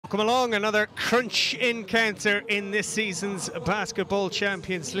Welcome along. Another crunch encounter in this season's Basketball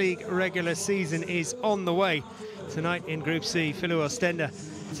Champions League regular season is on the way. Tonight in Group C, Filou Oostende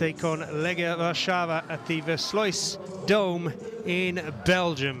take on Legia Warszawa at the Filou Dome in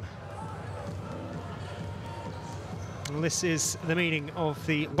Belgium. And this is the meeting of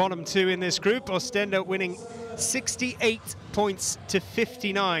the bottom two in this group. Oostende winning 68 points to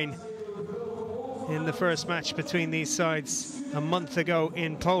 59 in the first match between these sides a month ago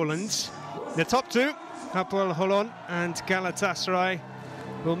in Poland. The top two, Hapoel Holon and Galatasaray,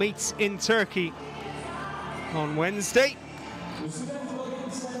 will meet in Turkey on Wednesday.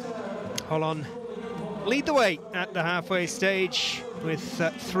 Holon lead the way at the halfway stage with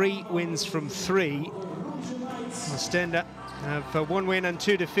 3 wins from 3. Oostende have 1 win and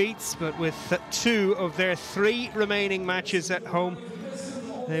 2 defeats, but with 2 of their 3 remaining matches at home,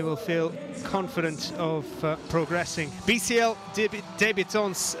 they will feel confident of progressing. BCL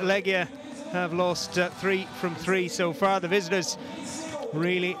debutants Legia have lost 3 from 3 so far. The visitors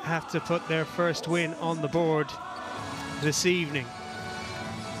really have to put their first win on the board this evening.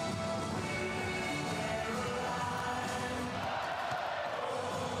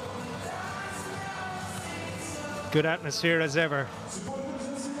 Good atmosphere as ever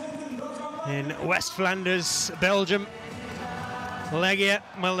in West Flanders, Belgium. Legia,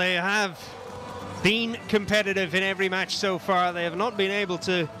 well, they have been competitive in every match so far. They have not been able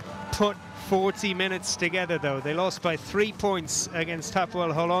to put 40 minutes together, though. They lost by 3 points against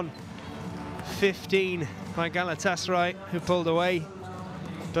Hapoel Holon, 15 by Galatasaray, who pulled away.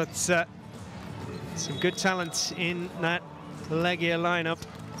 But some good talent in that Legia lineup.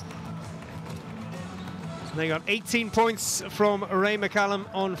 They got 18 points from Ray McCallum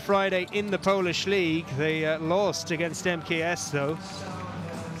on Friday in the Polish League. They lost against MKS, though.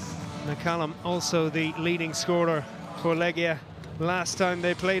 McCallum also the leading scorer for Legia last time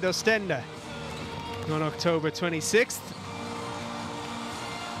they played Oostende on October 26th.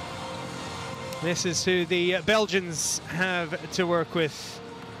 This is who the Belgians have to work with.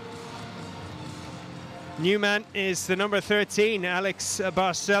 New man is the number 13, Alex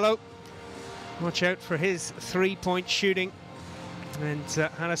Barcelo. Watch out for his 3-point shooting. And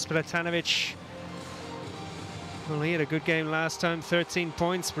Hannes Bratanovic, well, he had a good game last time, 13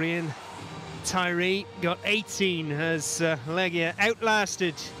 points. Brian Tyree got 18 as Legia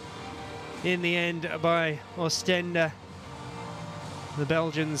outlasted in the end by Oostende. The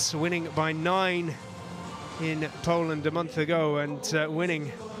Belgians winning by 9 in Poland a month ago, and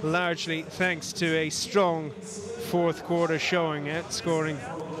winning largely thanks to a strong fourth quarter showing, outscoring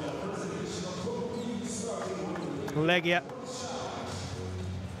Legia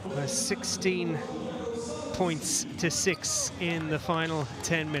by 16 points to 6 in the final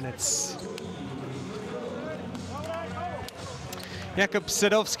 10 minutes. Jakub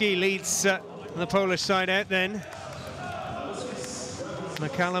Sadowski leads the Polish side out then.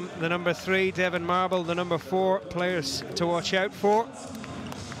 McCallum, the number 3, Devon Marble, the number 4, players to watch out for.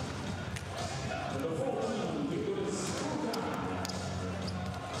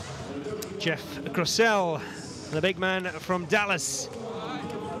 Jeff Grossell, the big man from Dallas,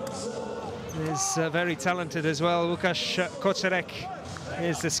 is very talented as well. Łukasz Koczarek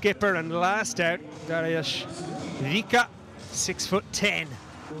is the skipper, and last out, Dariusz Wika, 6'10",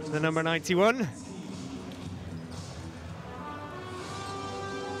 the number 91.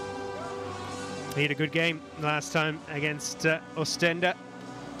 He had a good game last time against Oostende,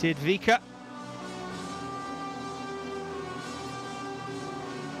 did Wika.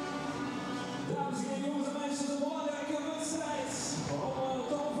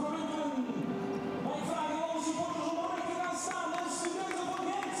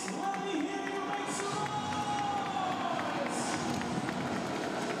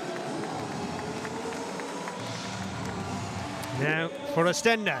 Now for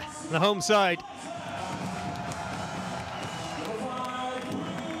Oostende, the home side.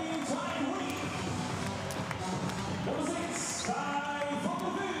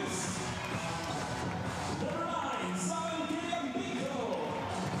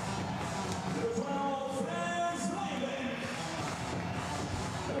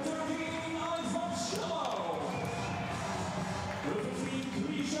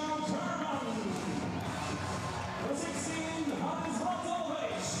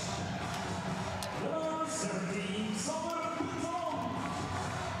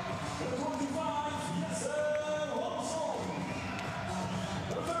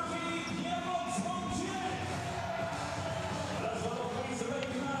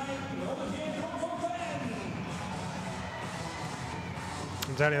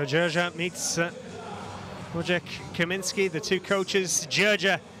 Dario Dzierża meets Wojciech Kaminski, the two coaches.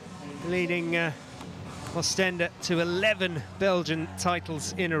 Dzierża leading Oostende to 11 Belgian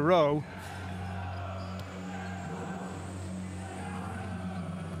titles in a row.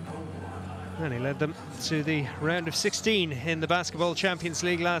 And he led them to the round of 16 in the Basketball Champions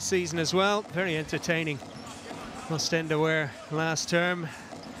League last season as well. Very entertaining. Oostende were last term.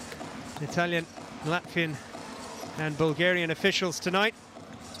 Italian, Latvian and Bulgarian officials tonight.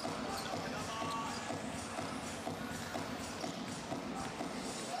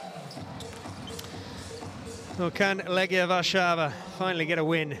 So can Legia Warszawa finally get a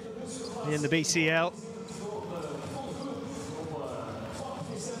win in the BCL?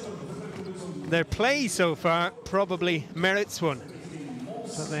 Their play so far probably merits one,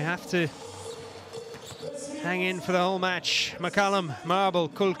 but they have to hang in for the whole match. McCallum, Marble,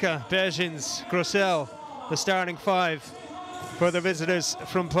 Kulka, Berzins, Grossel, the starting five for the visitors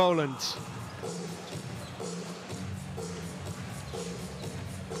from Poland.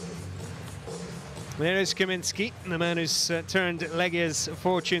 There is Kaminski, the man who's turned Legia's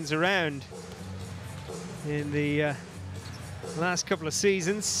fortunes around in the last couple of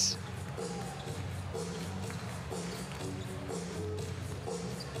seasons.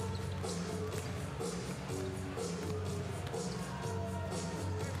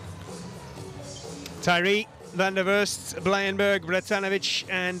 Tyree, Van der Wurst, Blijenberg, Bratanovic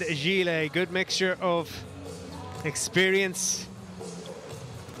and Gile. Good mixture of experience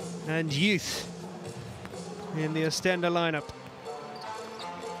and youth in the Oostende lineup.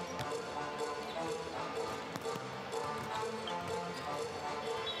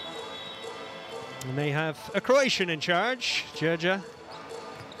 And they have a Croatian in charge, Đurđa.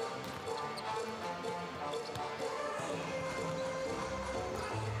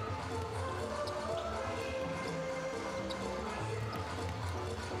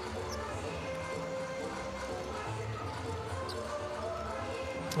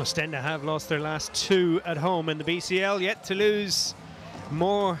 Oostende have lost their last two at home in the BCL, yet to lose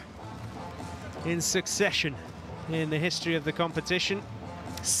more in succession in the history of the competition.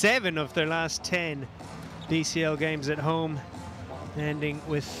 7 of their last 10 BCL games at home, ending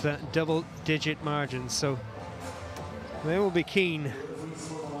with double-digit margins. So they will be keen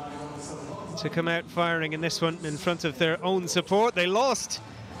to come out firing in this one in front of their own support. They lost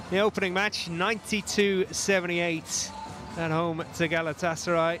the opening match 92-78 at home to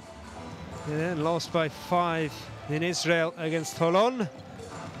Galatasaray, and then lost by 5 in Israel against Holon.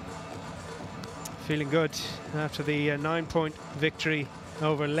 Feeling good after the 9-point victory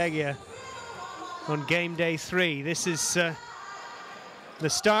over Legia on game day 3. This is the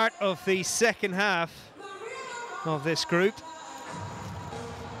start of the second half of this group,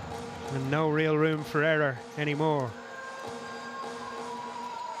 and no real room for error anymore.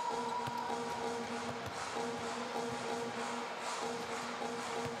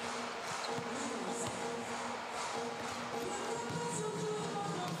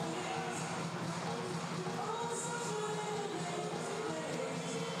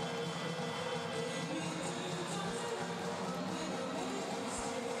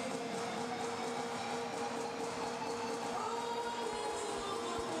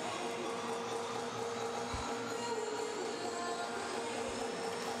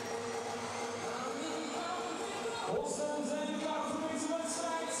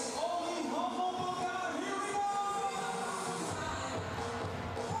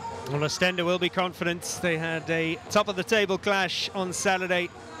 Well, Oostende will be confident. They had a top-of-the-table clash on Saturday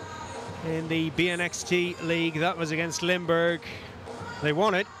in the BNXT League. That was against Limburg. They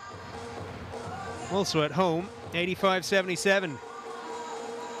won it. Also at home, 85-77.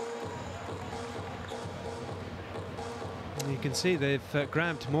 You can see they've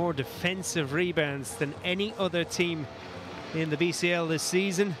grabbed more defensive rebounds than any other team in the BCL this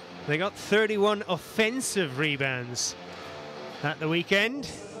season. They got 31 offensive rebounds at the weekend.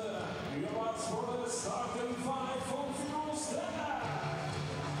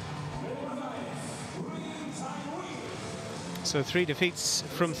 So 3 defeats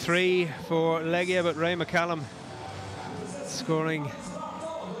from 3 for Legia, but Ray McCallum scoring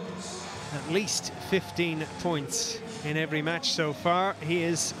at least 15 points in every match so far. He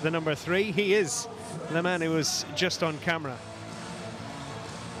is the number 3. He is the man who was just on camera.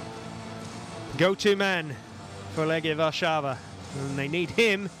 Go-to man for Legia Warszawa, and they need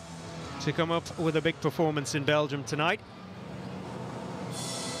him to come up with a big performance in Belgium tonight.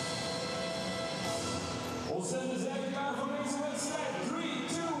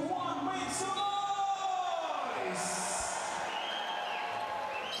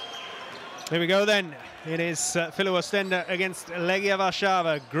 Here we go then. It is Filou Oostende against Legia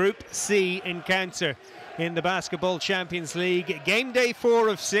Warszawa, Group C encounter in the Basketball Champions League. Game day 4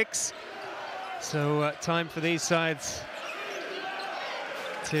 of 6. So time for these sides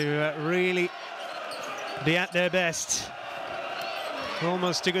to really be at their best.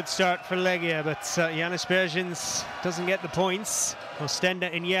 Almost a good start for Legia, but Janis Bergins doesn't get the points.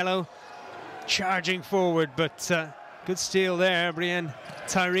 Oostende in yellow, charging forward, but good steal there. Brian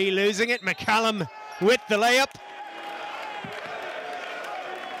Tyree losing it. McCallum with the layup.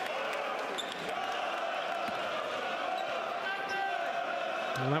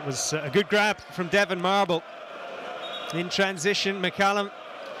 And that was a good grab from Devon Marble. In transition, McCallum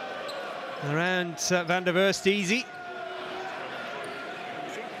around Van der Verst, easy.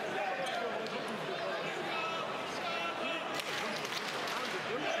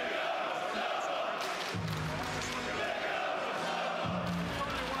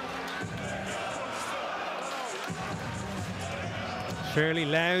 Fairly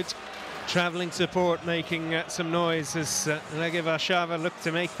loud travelling support making some noise as Legia Warszawa look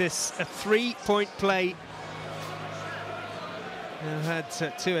to make this a 3-point play. They've had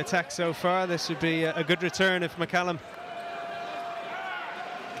 2 attacks so far. This would be a good return if McCallum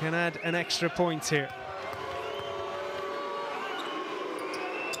can add an extra point here.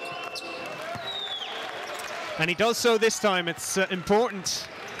 And he does so this time. It's important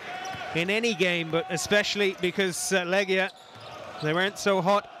in any game, but especially because Legia, they weren't so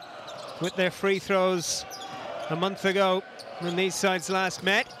hot with their free throws a month ago when these sides last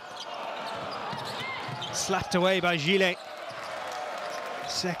met. Slapped away by Gillet.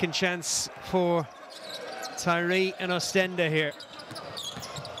 Second chance for Tyree and Oostende here.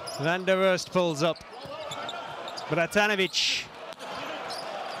 Van der Verst pulls up. Bratanovic.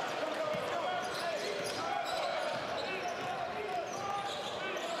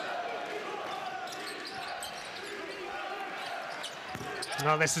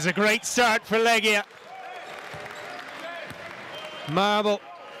 Oh, this is a great start for Legia. Marble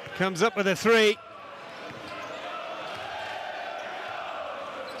comes up with a 3.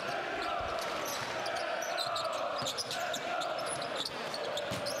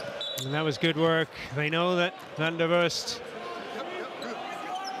 And that was good work. They know that Van der Verst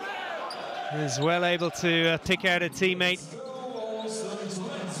is well able to pick out a teammate.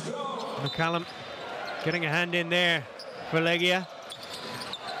 McCallum getting a hand in there for Legia.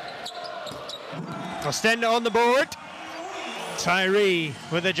 Oostende on the board. Tyree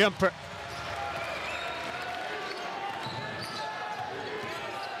with a jumper.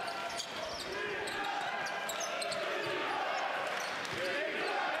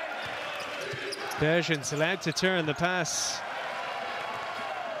 Bergins allowed to turn the pass.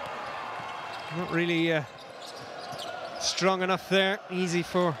 Not really strong enough there. Easy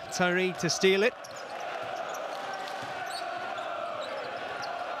for Tyree to steal it.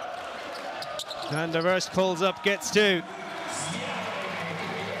 Van der Verst pulls up, gets 2.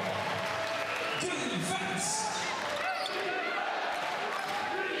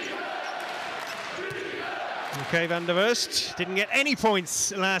 Okay, Van der Verst didn't get any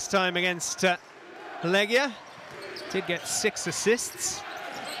points last time against Legia. Did get 6 assists.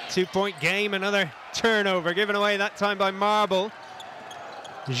 2-point game, another turnover given away that time by Marble.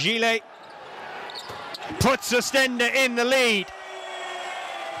 Gillet puts Oostende in the lead.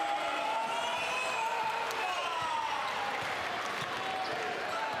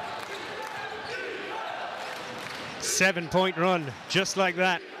 Seven-point run, just like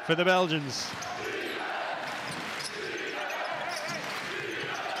that, for the Belgians.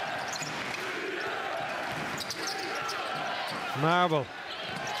 Marble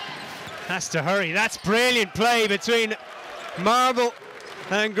has to hurry. That's brilliant play between Marble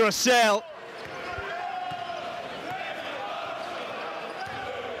and Grossel.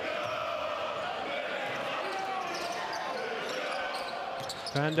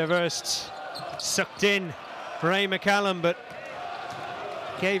 Van der Verst sucked in Ray McCallum, but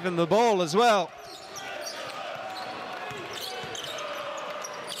gave him the ball as well.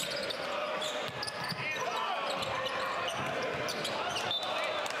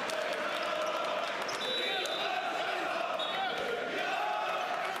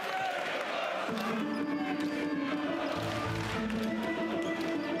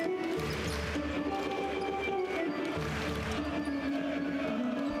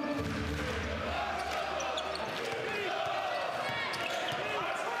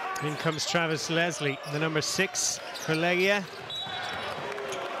 In comes Travis Leslie, the number 6 for Legia.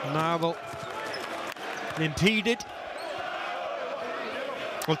 Marble impeded.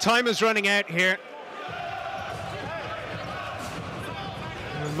 Well, time is running out here.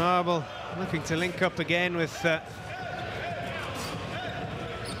 And Marble looking to link up again with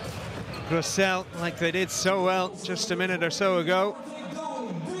Grosel, like they did so well just a minute or so ago.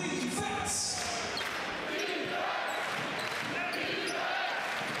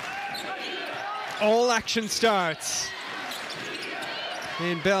 All action starts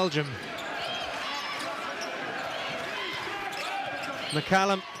in Belgium.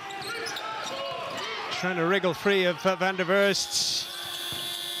 McCallum trying to wriggle free of Van der Verst.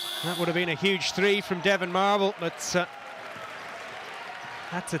 That would have been a huge three from Devon Marble, but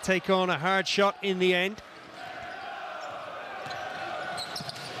had to take on a hard shot in the end.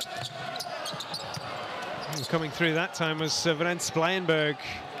 And coming through that time was Vrens Blijenberg.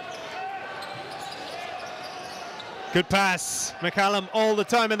 Good pass, McCallum, all the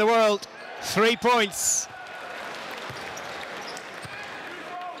time in the world. 3 points.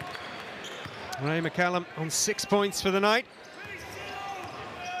 Ray McCallum on 6 points for the night.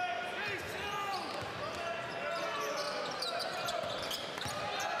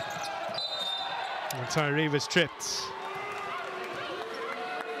 And Tyree was tripped.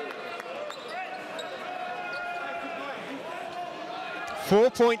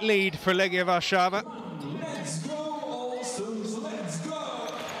 Four-point lead for Legia Warszawa.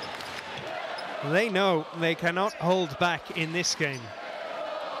 They know they cannot hold back in this game.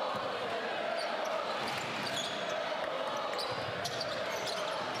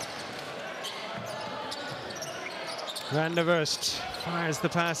 Van der Verst fires the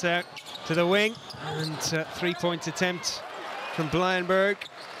pass out to the wing, and 3-point attempt from Blijenberg.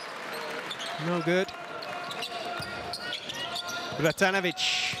 No good.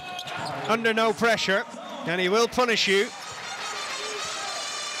 Bratanovic under no pressure, and he will punish you.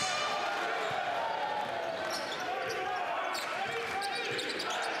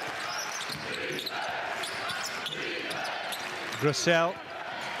 Grosel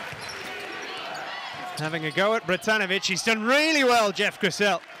having a go at Bratanovic. He's done really well, Jeff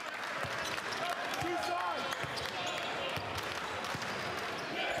Grosel.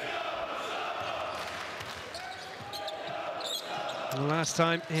 Last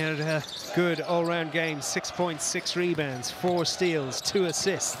time he had a good all-round game. 6 points, 6 rebounds, 4 steals, 2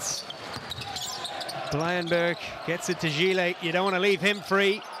 assists. Blijenberg gets it to Gillet. You don't want to leave him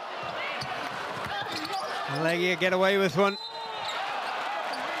free. Legia get away with one.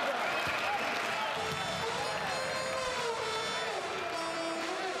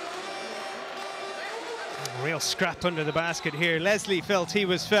 Real scrap under the basket here. Leslie felt he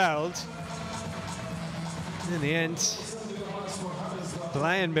was fouled. In the end,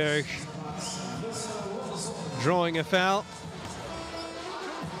 Blijenberg drawing a foul.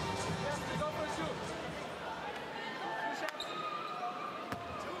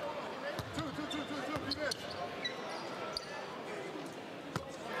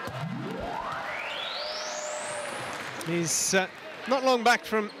 He's not long back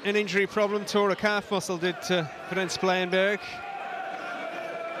from an injury problem. Tore a calf muscle, did Vrens Blijenberg.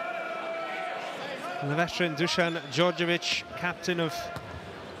 And the veteran Dusan Djordjevic, captain of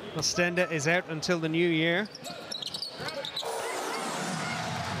Oostende, is out until the new year.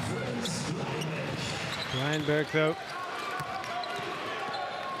 Blijenberg, though,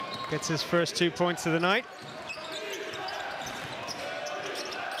 gets his first 2 points of the night.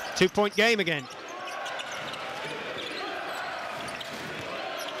 2-point game again.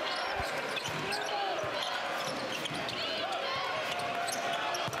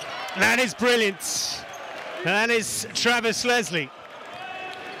 That is brilliant. That is Travis Leslie.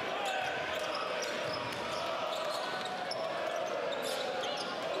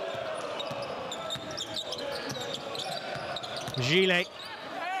 Gillet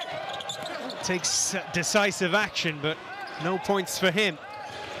takes decisive action, but no points for him.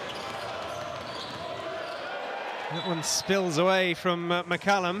 That one spills away from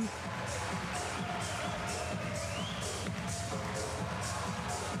McCallum.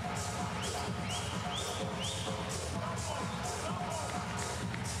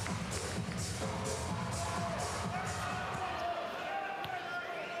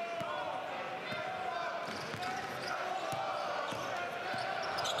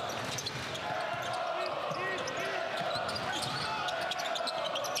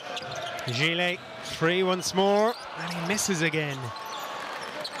 Gillet free once more, and he misses again.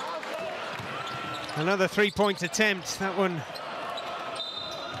 Another 3-point attempt, that one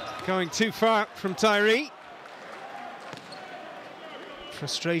going too far from Tyree.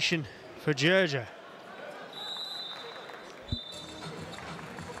 Frustration for Georgia.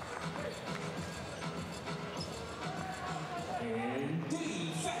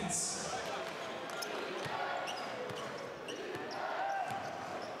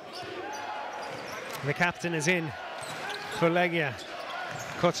 The captain is in for Legia,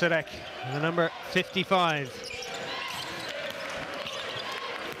 Kocerek. the number 55.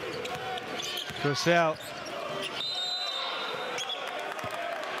 Grosel.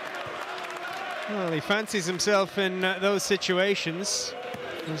 Well, he fancies himself in those situations.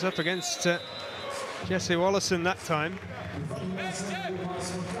 He was up against Jesse Wallison that time.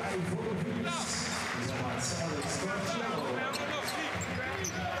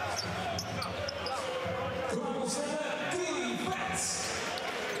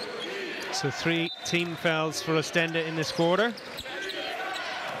 So 3 team fouls for Oostende in this quarter.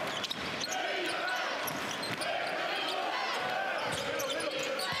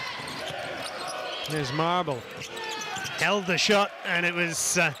 There's Marble. Held the shot, and it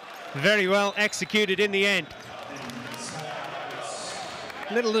was very well executed in the end.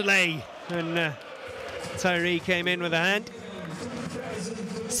 Little delay when Tyree came in with a hand.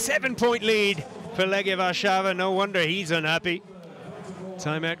 7-point lead for Legia Warszawa. No wonder he's unhappy.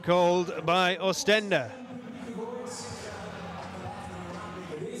 Timeout called by Oostende.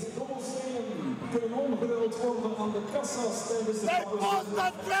 That was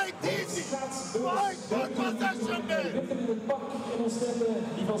not very easy. Why? Good possession there.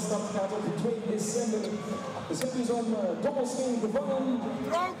 Die van start gaat op 2 december. De zet is om dobbelsteen gevangen.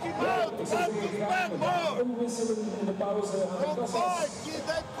 Throw him out. Let him back more. Omwisselen in de pauze. Go back. Give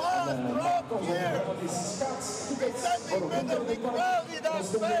that ball. Drop here. It's sending with the crowd in our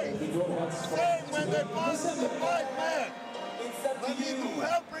space. Same when they pass to the 5-man. But he do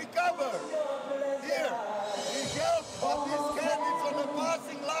help recover. Here. He helps, but this game is on the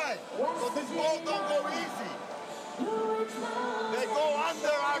passing line. So this ball don't go easy. They go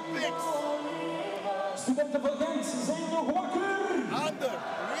under our picks. Studenten van Gent zijn nog wakker. Under.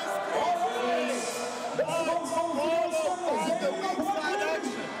 Risky. Follow on the weak side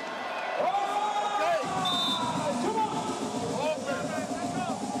action. Okay. Open.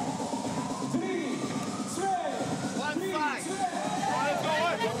 3, 2, One side. Let's go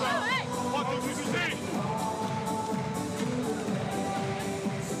away. What did you see?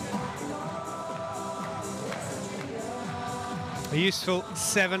 A useful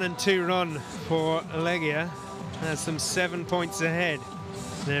 7-2 run for Legia. Has them 7 points ahead.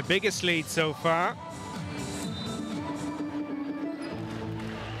 Their biggest lead so far.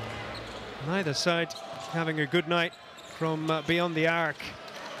 Neither side having a good night from beyond the arc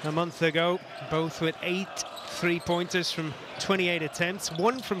a month ago. Both with 8 3-pointers from 28 attempts.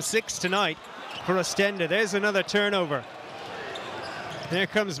 1 from 6 tonight for Oostende. There's another turnover. There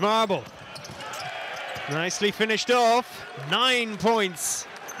comes Marble. Nicely finished off. 9 points.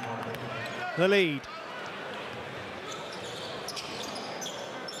 The lead.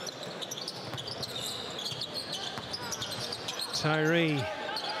 Tyree.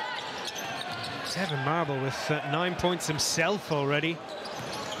 Devin Marble with 9 points himself already.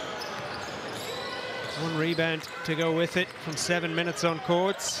 1 rebound to go with it from 7 minutes on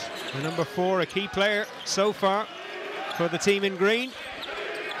courts. The number 4, a key player so far for the team in green.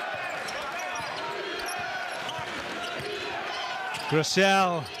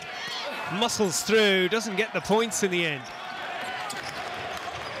 Grosel muscles through, doesn't get the points in the end.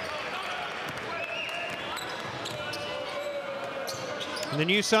 And the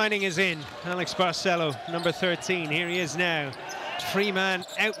new signing is in, Alex Barcelo, number 13. Here he is now. 3-man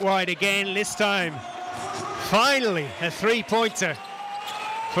out wide again, this time. Finally, a 3-pointer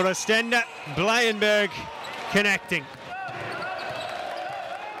for Oostende. Blijenberg connecting.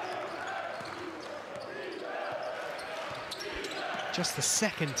 Just the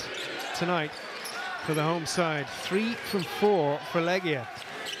second tonight for the home side. 3 from 4 for Legia.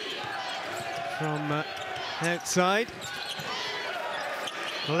 From outside.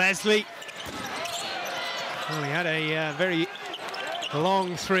 Leslie. Well, he had a very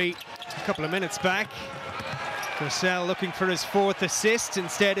long 3 a couple of minutes back. Grosel looking for his 4th assist.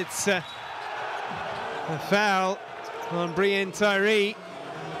 Instead, it's a foul on Brian Tyree.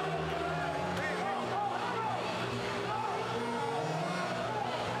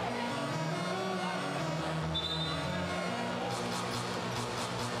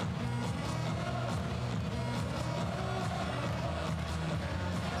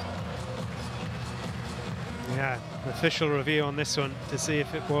 Yeah, official review on this one to see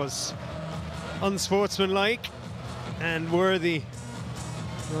if it was unsportsmanlike and worthy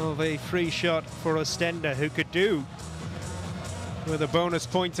of a free shot for Oostende, who could do with a bonus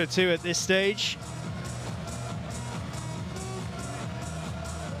point or 2 at this stage.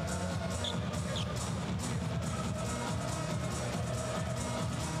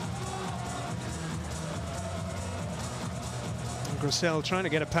 Grosel trying to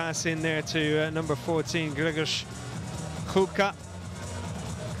get a pass in there to number 14, Grzegorz Kulka.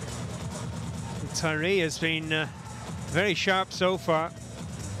 Tyree has been very sharp so far.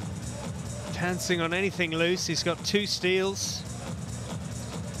 Pouncing on anything loose. He's got 2 steals.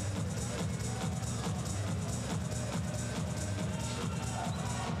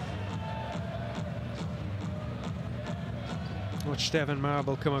 Watch Devon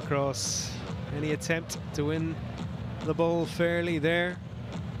Marble come across. Any attempt to win the ball fairly there?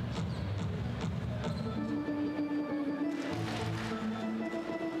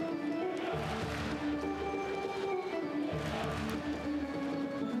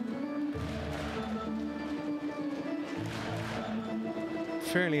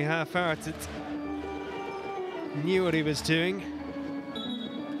 Fairly half-hearted. Knew what he was doing.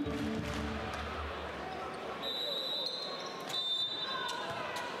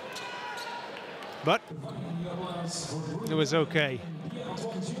 But it was okay.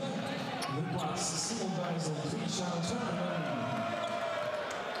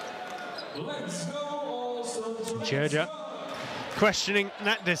 Georgia questioning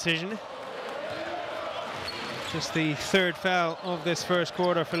that decision. Just the 3rd foul of this first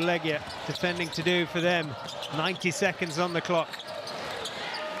quarter for Legia. Defending to do for them. 90 seconds on the clock.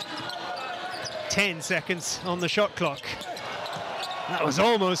 10 seconds on the shot clock. That was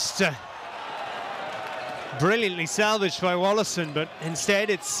almost brilliantly salvaged by Wallason, but instead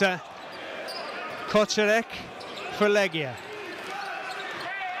it's Kocherek for Legia.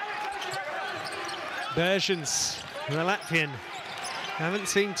 Bergens, the Latvian. Haven't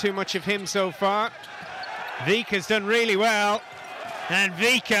seen too much of him so far. Vika's done really well, and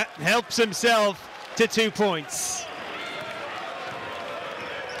Vika helps himself to 2 points.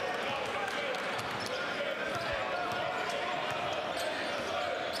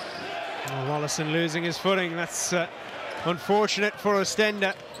 Wallason losing his footing. That's unfortunate for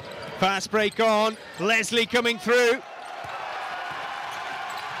Oostende. Fast break on. Leslie coming through.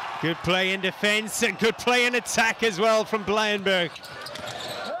 Good play in defence and good play in attack as well from Blijenberg.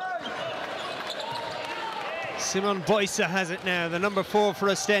 Simon Boysa has it now, the number 4 for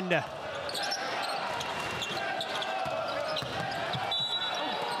Oostende.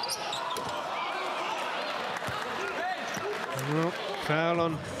 Oh, foul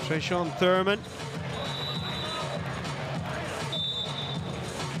on Treshawn Thurman.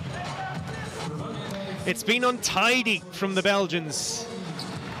 It's been untidy from the Belgians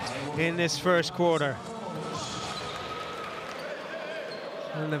in this first quarter.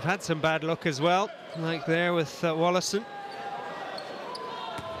 And they've had some bad luck as well, like there with Wallason.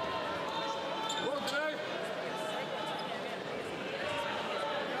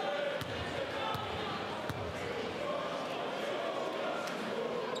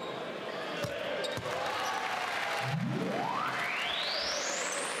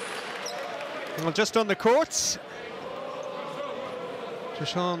 Well, just on the courts,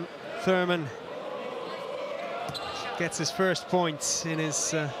 Treshawn Thurman gets his first points in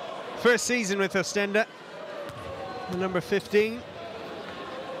his first season with Oostende, the number 15.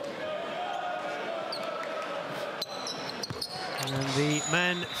 And the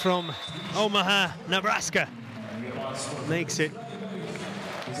man from Omaha, Nebraska, makes it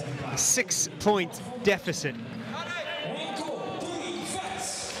a 6-point deficit.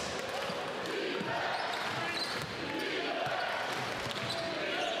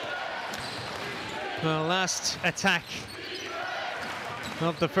 Well, last attack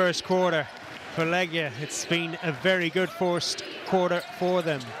of the first quarter for Legia. It's been a very good first quarter for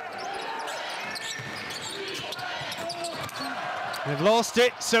them. They've lost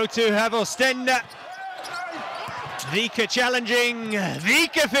it, so too have Oostende. Vika challenging,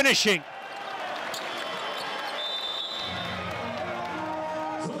 Vika finishing.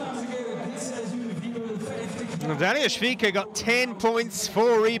 Dariusz Vika got 10 points,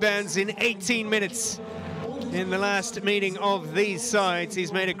 4 rebounds in 18 minutes in the last meeting of these sides.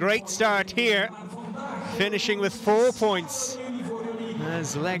 He's made a great start here, finishing with 4 points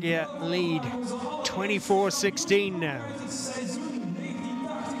as Legia lead 24-16 now.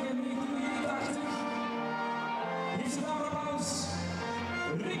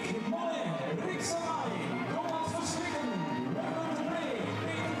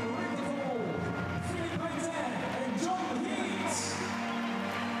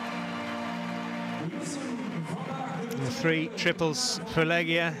 The 3 triples for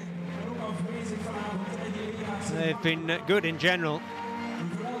Legia. They've been good in general.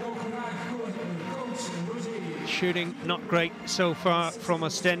 Shooting not great so far from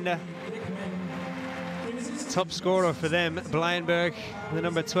Oostende. Top scorer for them, Blijenberg, the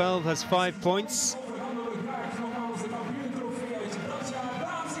number 12, has 5 points.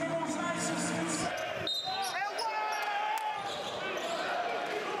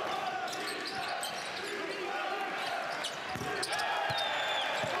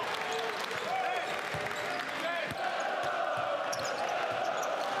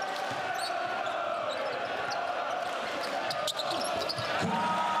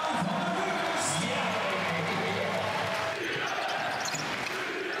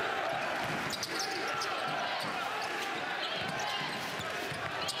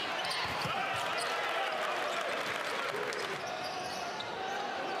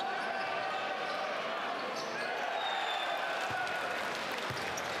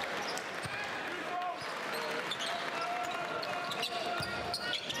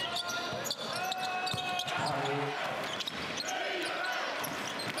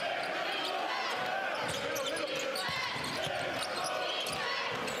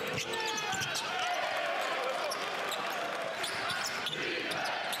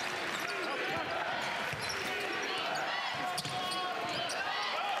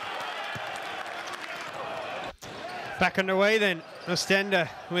 Back underway then, Oostende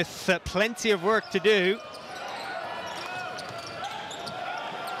with plenty of work to do.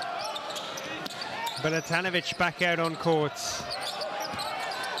 Bratanovic back out on court.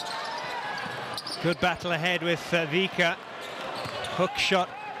 Good battle ahead with Vika. Hook shot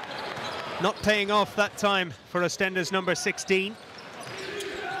not paying off that time for Oostende's number 16.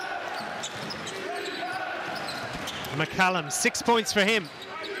 McCallum, 6 points for him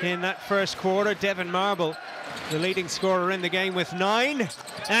in that first quarter. Devon Marble, the leading scorer in the game, with 9.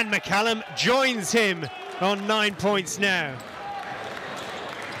 And McCallum joins him on 9 points now.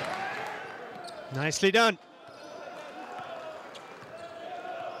 Nicely done.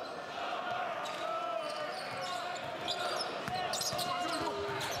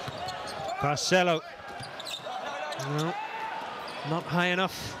 Barcelo. No, not high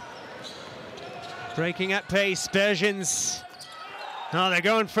enough. Breaking at pace, Bergins. Oh, they're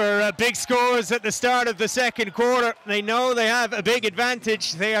going for big scores at the start of the second quarter. They know they have a big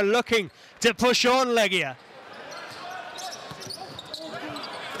advantage. They are looking to push on Legia.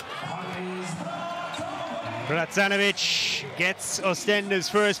 Bratanovic gets Oostende's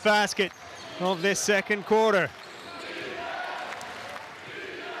first basket of this second quarter.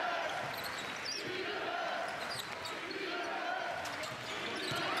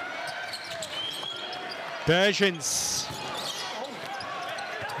 Bergins.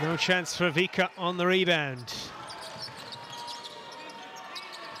 No chance for Vika on the rebound.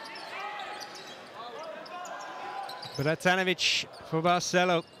 Bratanovic for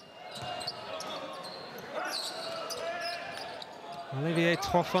Barcelo. Olivier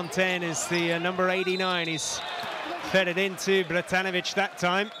Trofontaine is the number 89. He's fed it into Bratanovic that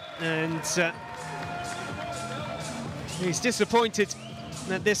time, and he's disappointed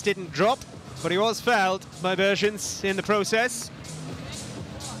that this didn't drop, but he was fouled by Bergins in the process.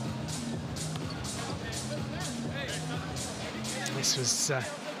 This was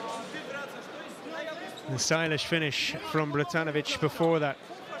the stylish finish from Bratanovic before that.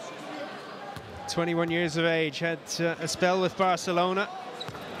 21 years of age, had a spell with Barcelona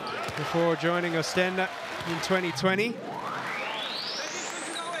before joining Oostende in 2020.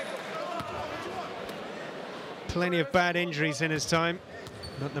 Plenty of bad injuries in his time,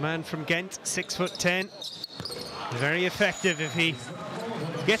 but the man from Ghent, 6'10", very effective if he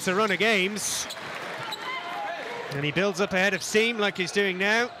gets a run of games. And he builds up ahead of steam like he's doing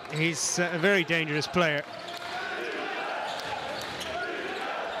now. He's a very dangerous player.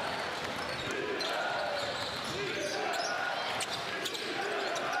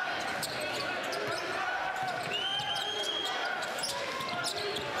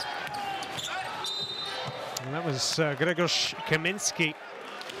 And that was Grzegorz Kaminski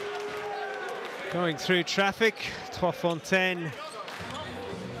going through traffic. Trofontaine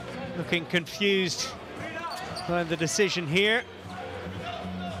looking confused by the decision here.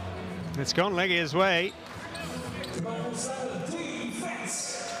 It's gone Legia's way.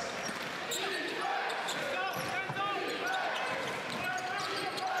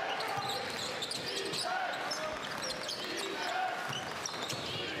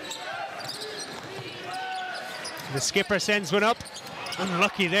 The skipper sends one up.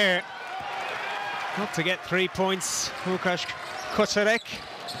 Unlucky there not to get 3 points. Łukasz Koczarek.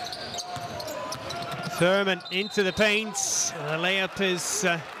 Thurman into the paint. The layup is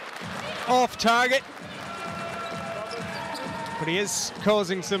off target, but he is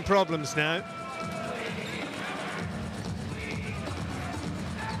causing some problems now.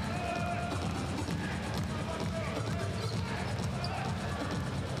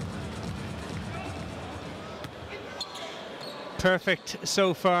 Perfect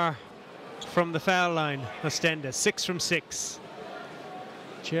so far from the foul line, Oostende, 6 from 6.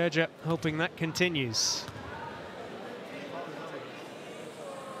 Georgia hoping that continues.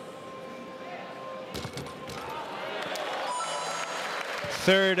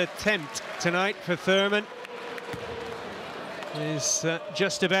 Third attempt tonight for Thurman is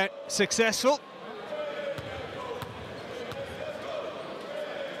just about successful.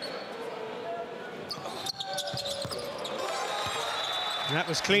 That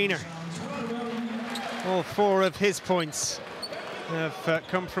was cleaner. All 4 of his points have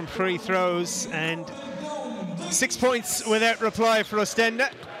come from free throws, and 6 points without reply for Oostende.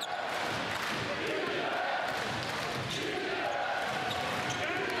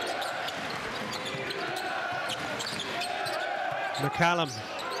 McCallum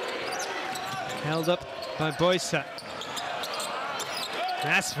held up by Boysa.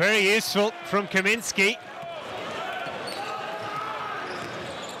 That's very useful from Kaminski.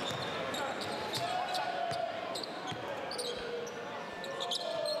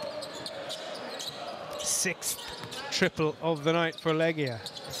 Sixth triple of the night for Legia.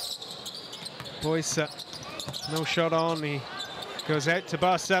 Boysa, no shot on. He goes out to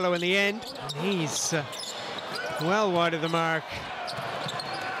Barcelo in the end. He's well wide of the mark.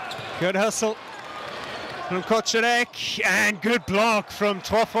 Good hustle from Kocherek, and good block from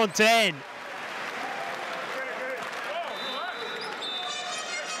Fontaine.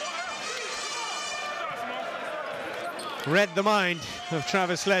 Read the mind of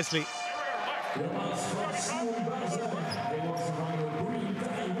Travis Leslie.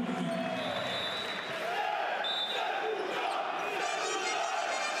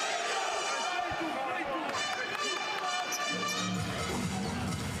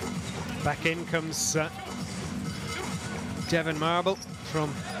 Back in comes Devin Marble from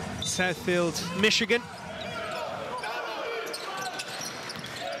Southfield, Michigan.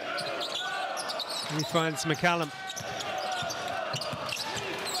 He finds McCallum.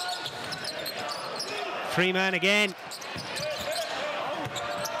 Free man again.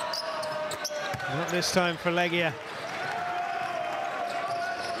 Not this time for Legia.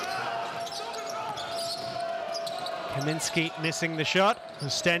 Kaminski missing the shot.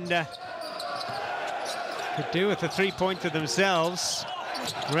 Oostende could do with a three-pointer themselves.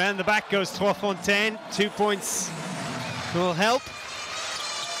 Around the back goes Fontaine. 2 points will help.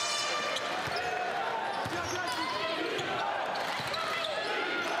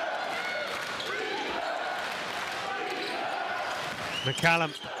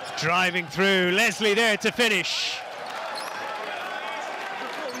 McCallum driving through. Leslie there to finish.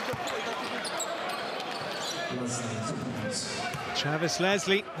 Travis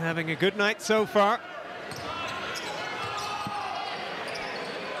Leslie having a good night so far.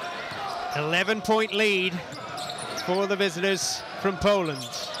 11-point lead for the visitors from Poland.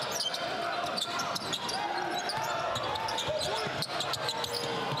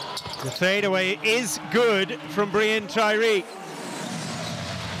 The fadeaway is good from Brian Tyree.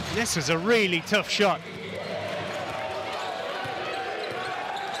 This was a really tough shot.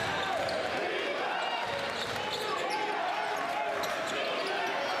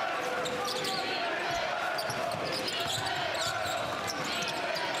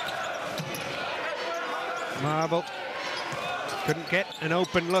 Marble couldn't get an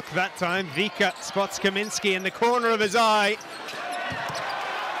open look that time. Vika spots Kaminski in the corner of his eye.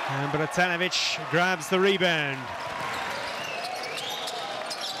 And Bratanovic grabs the rebound.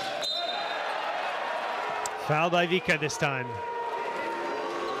 Foul by Vika this time.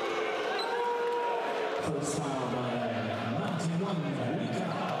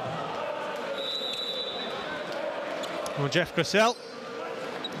 Well, Jeff Grosel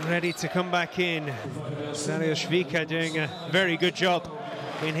ready to come back in. Dariusz Vika doing a very good job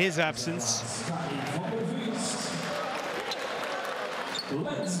in his absence.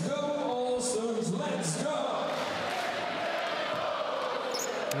 Let's go, all stars, let's go!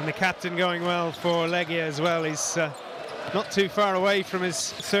 And the captain going well for Legia as well. He's not too far away from his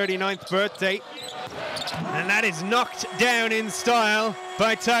 39th birthday. And that is knocked down in style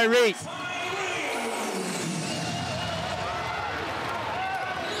by Tyree.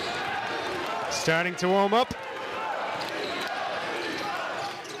 Starting to warm up.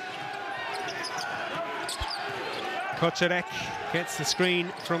 Kocherek gets the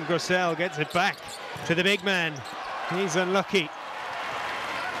screen from Grosel, gets it back to the big man. He's unlucky.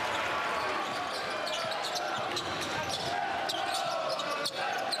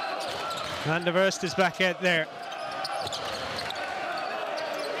 Van der Verst is back out there.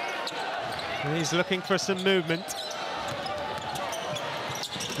 And he's looking for some movement.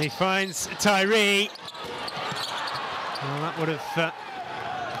 He finds Tyree. Well, that would have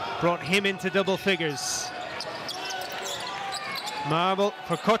brought him into double figures. Marble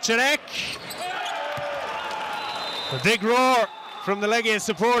for Kocherek. A big roar from the Legia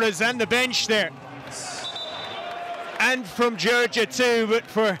supporters and the bench there. And from Georgia too, but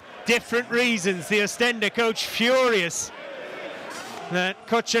for different reasons. The Oostende coach furious that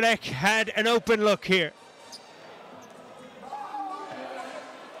Kocherek had an open look here.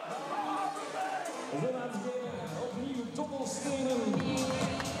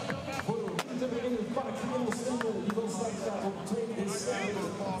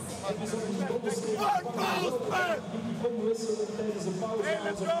 Hey,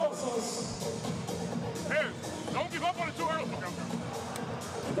 let's go! Hey, don't give up on it too early.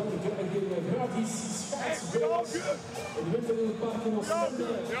 Hey, we're all good.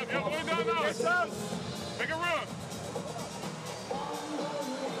 Yep, way down now. Make a run.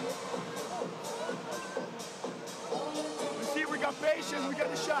 patient, we get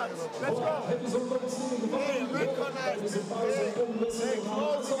the shots. Let's go. Hey, recognize it. Hey, closing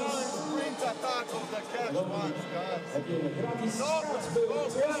out and sprint attack of the catch once, guys. No, go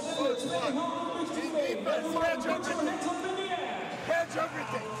grab first one. In defense, catch everything. Catch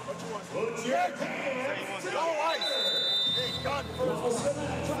everything. What you want? Catch. No ice. Hey, got first one.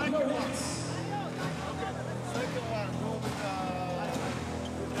 Second one. Okay. Second one, go with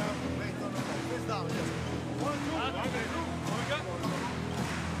down, wait, no. Face down, yes. 1, 2,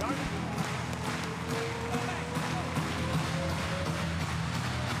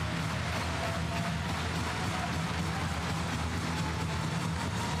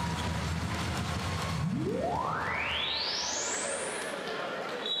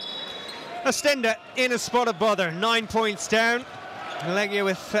 Oostende in a spot of bother, 9 points down. Legia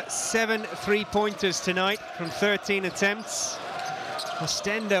with 7 3-pointers tonight from 13 attempts.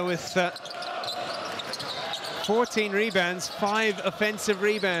 Oostende with 14 rebounds, 5 offensive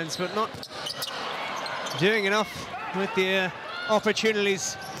rebounds, but not doing enough with the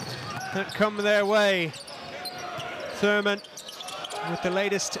opportunities that come their way. Thurman with the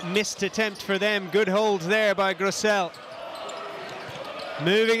latest missed attempt for them. Good hold there by Grosel.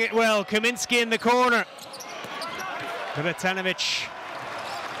 Moving it well, Kaminski in the corner. Bratanovic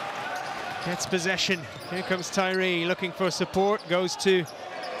gets possession. Here comes Tyree looking for support, goes to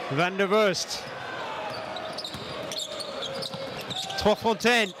Van der Wurst.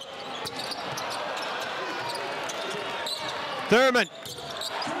 Fontaine. Thurman,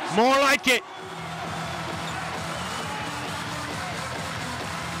 more like it.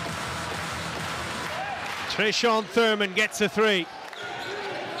 Treshawn Thurman gets a 3.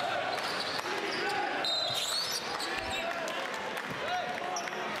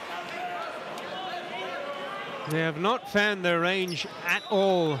 They have not found their range at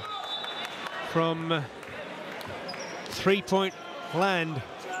all from 3-point land.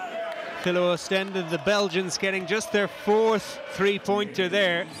 Filou Oostende, the Belgians, getting just their 4th 3-pointer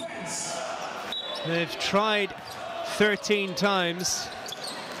there. They've tried 13 times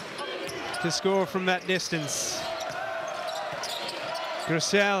to score from that distance.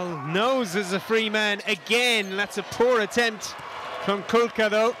 Grosel knows there's a free man again. That's a poor attempt from Kulka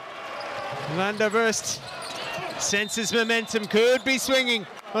though. Van der Wurst senses momentum, could be swinging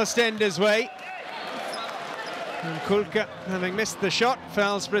Oostende's way. And Kulka, having missed the shot,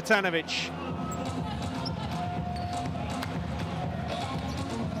 fouls Bratanovic.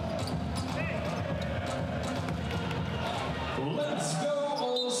 Let's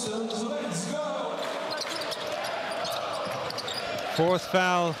go, Oostende, let's go. 4th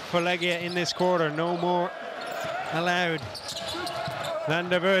foul for Legia in this quarter, no more allowed. Van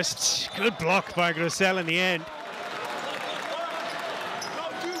der Wurst, good block by Grosel in the end.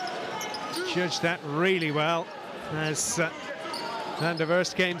 Judged that really well as Van der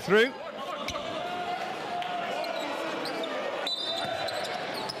Wurst came through.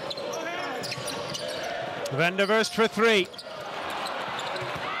 Van der Wurst for 3.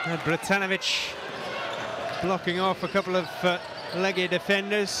 And Bratanovic blocking off a couple of Legia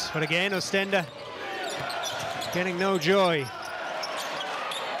defenders, but again Oostende getting no joy.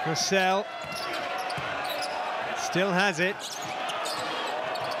 Grosel still has it,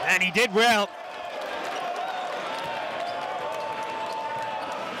 and he did well.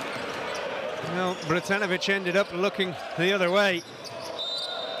 Well, Bratanovic ended up looking the other way.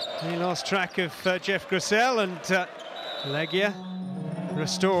 He lost track of Jeff Grosel, and Legia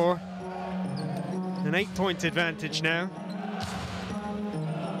restore an 8-point advantage now.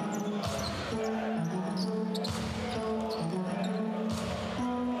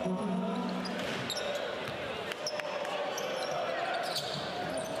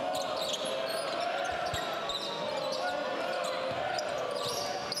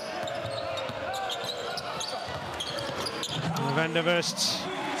 Van der Wurst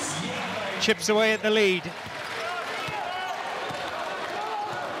chips away at the lead.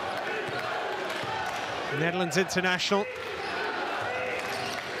 Netherlands international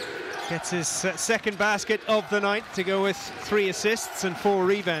gets his second basket of the night to go with 3 assists and 4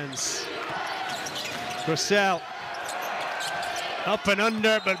 rebounds. Grosel up and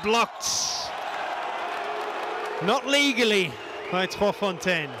under, but blocked. Not legally by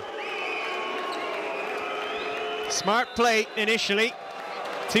Fontaine. Smart play initially,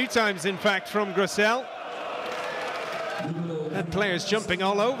 2 times in fact from Grosel. And players jumping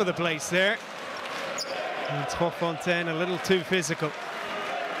all over the place there. And Fontaine a little too physical.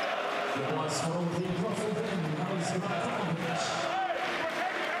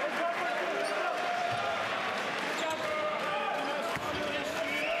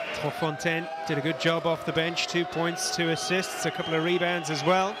 Fontaine did a good job off the bench, 2 points, 2 assists, a couple of rebounds as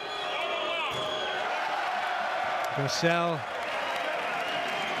well. Grossel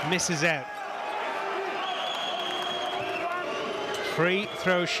misses out. Free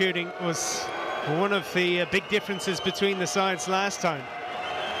throw shooting was one of the big differences between the sides last time.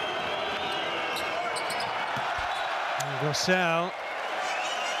 Grossel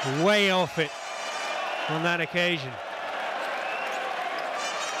way off it on that occasion.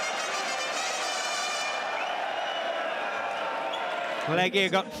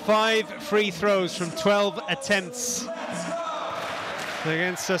 Legia got 5 free throws from 12 attempts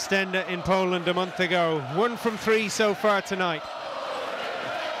against Oostende in Poland a month ago. 1 from 3 so far tonight.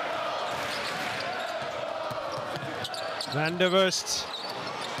 Van der Wust,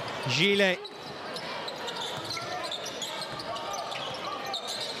 Gillet.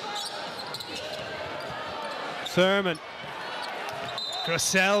 Thurman.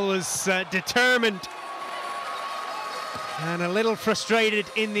 Grossel was determined and a little frustrated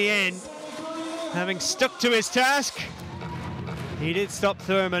in the end, having stuck to his task. He did stop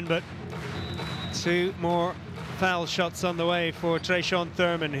Thurman, but 2 more foul shots on the way for Treshawn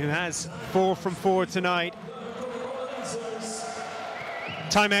Thurman, who has 4 from 4 tonight.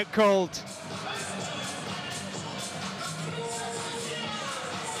 Timeout called.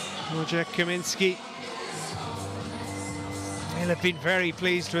 Wojciech Kaminski will have been very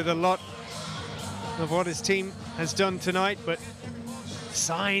pleased with a lot of what his team has done tonight, but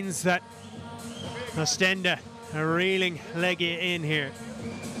signs that Oostende are reeling Legia in here.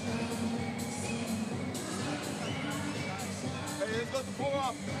 Hey, let's go to 4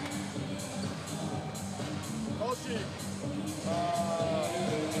 up. Oshi.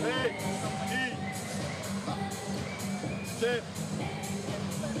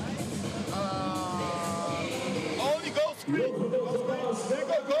 Only go screen. Go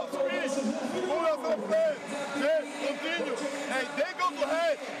screen. Pull up from front. Jet, continue. Hey, they go to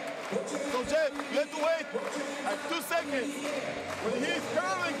head. So Jet, you have to wait at 2 seconds. When he's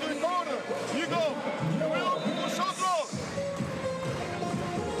curling to the corner, you go. Will to shot roll.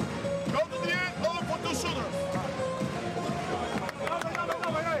 Go to the end, only for 2 shooters.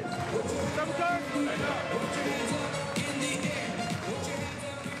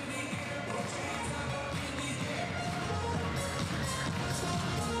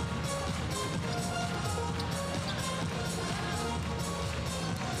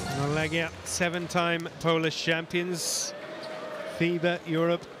 Legia, 7-time Polish champions, FIBA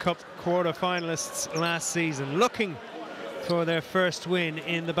Europe Cup quarter-finalists last season, looking for their first win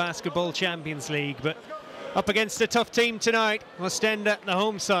in the Basketball Champions League, but up against a tough team tonight. Oostende, the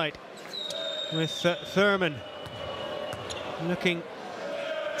home side, with Thurman looking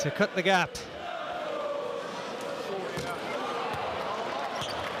to cut the gap.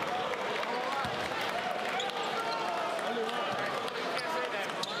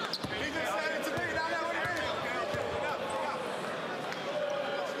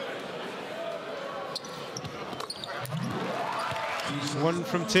 One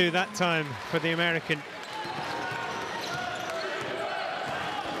from 2 that time for the American.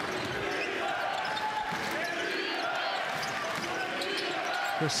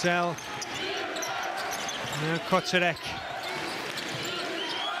 Grossel. Now Kocherek.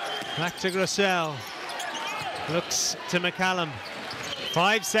 Back to Grossel. Looks to McCallum.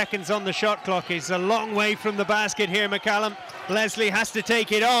 5 seconds on the shot clock. He's a long way from the basket here, McCallum. Leslie has to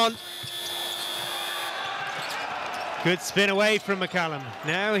take it on. Good spin away from McCallum.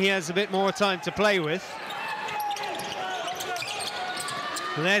 Now he has a bit more time to play with.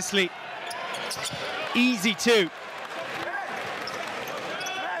 Leslie, easy 2.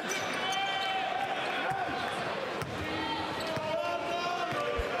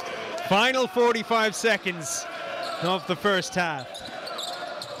 Final 45 seconds of the first half.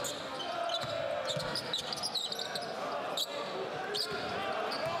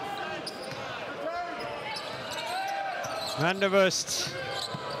 Van der Wust.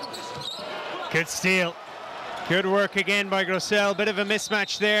 Good steal. Good work again by Grossel. Bit of a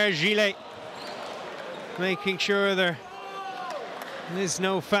mismatch there. Gillet making sure there is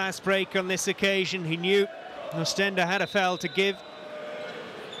no fast break on this occasion. He knew Oostende had a foul to give.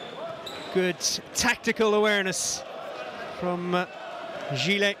 Good tactical awareness from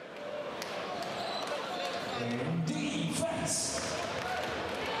Gillet.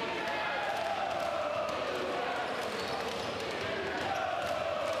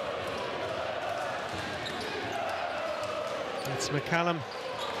 It's McCallum,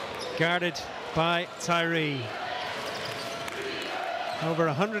 guarded by Tyree. Over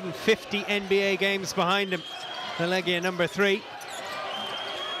 150 NBA games behind him, the Legia number 3.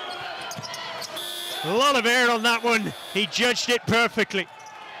 A lot of air on that one. He judged it perfectly.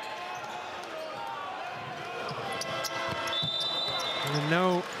 And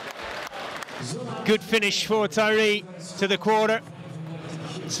no good finish for Tyree to the quarter.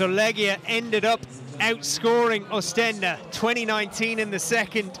 So Legia ended up outscoring Oostende 20-19 in the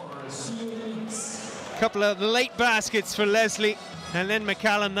second. Couple of late baskets for Leslie, and then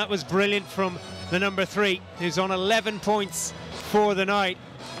McCallum. That was brilliant from the number 3, who's on 11 points for the night.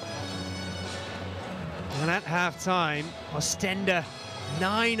 And at half-time, Oostende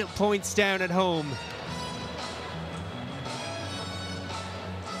 9 points down at home.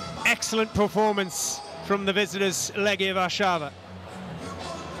 Excellent performance from the visitors, Legia Warszawa.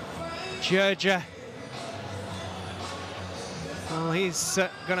 Georgia, well, he's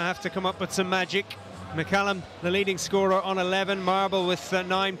going to have to come up with some magic. McCallum, the leading scorer, on 11. Marble with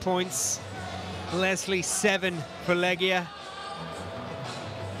 9 points. Leslie, 7 for Legia.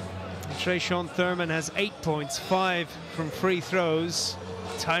 Trayshawn Thurman has 8 points, 5 from free throws.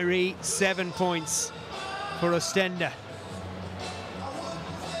 Tyree, 7 points for Oostende.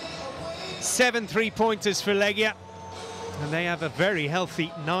 7 3-pointers for Legia. And they have a very healthy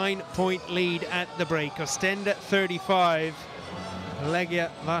 9-point lead at the break. Oostende 35,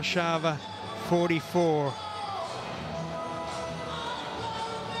 Legia Warszawa 44.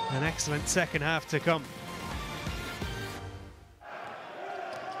 An excellent second half to come.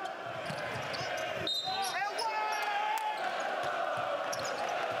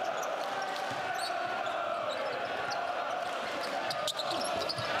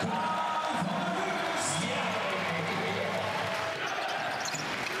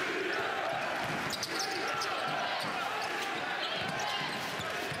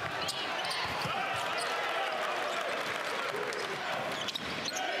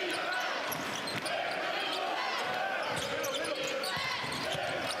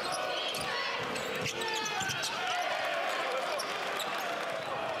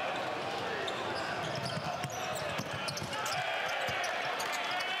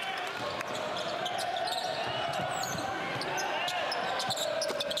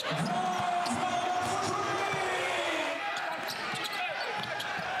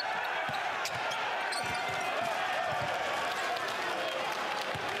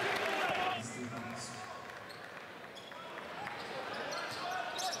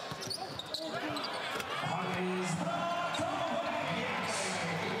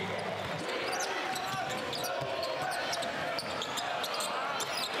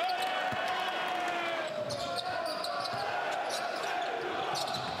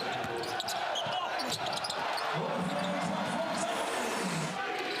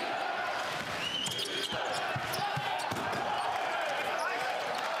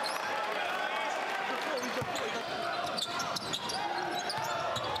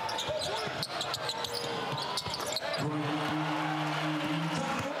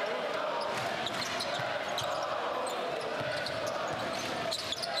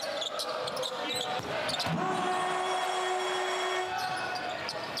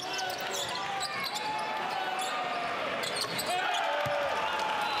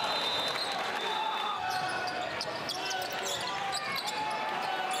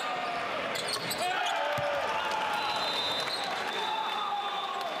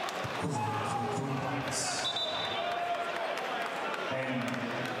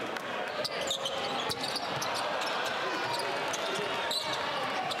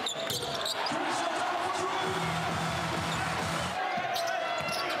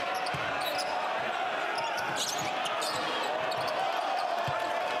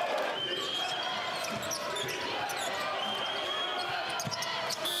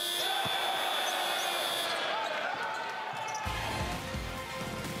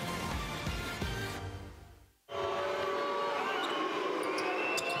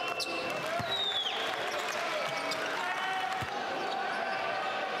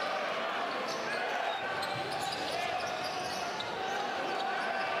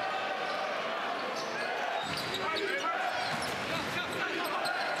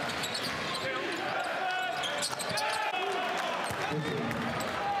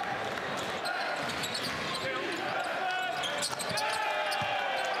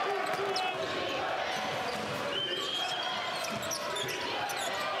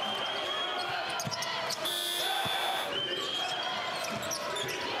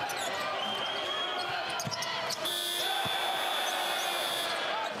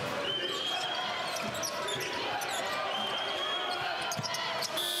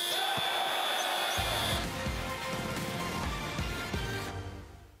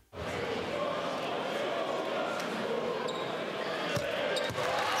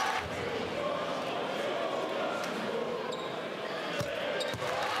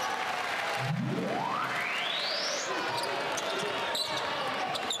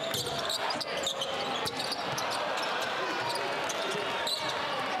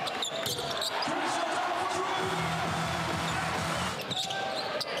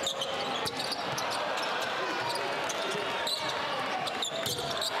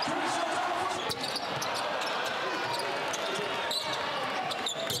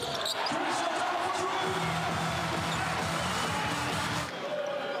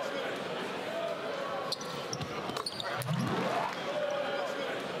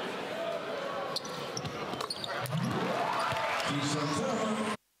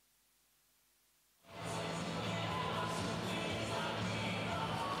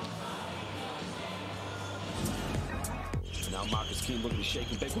 team looking to shake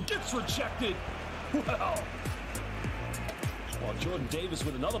and bake. Who gets rejected? Well, Jordan Davis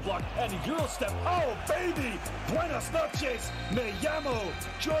with another block and a Euro step. Oh, baby! Buenas noches! Me llamo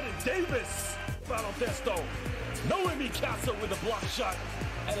Jordan Davis! Baloncesto. Noemi Casa with a block shot.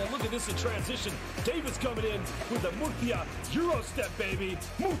 And then look at this in transition. Davis coming in with the Murcia Euro step, baby.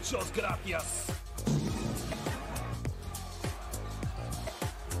 Muchos gracias.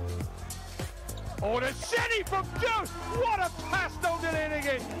 Oh, the city from Deuce! What a pass down the lane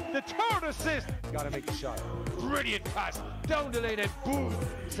again! The third assist! Gotta make the shot. Brilliant pass! Down the lane and boom!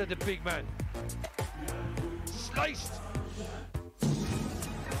 Said the big man. Sliced!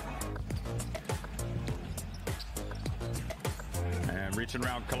 And reaching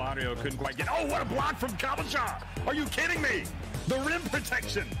around Calario, couldn't quite get. Oh, what a block from Kabasha! Are you kidding me? The rim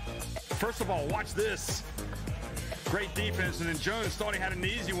protection! First of all, watch this. Great defense, and then Jones thought he had an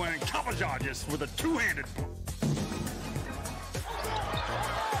easy one, and Kabasha just with a two-handed.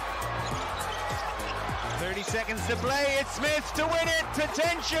 30 seconds to play. It's Smith to win it,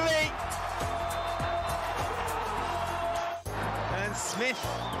 potentially. And Smith,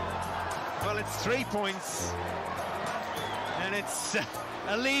 well, it's 3 points. And it's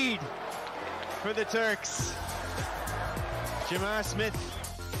a lead for the Turks. Jamar Smith.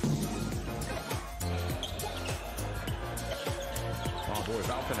 Oh boy,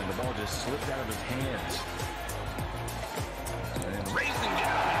 Valpin, and the ball just slipped out of his hands. And Racing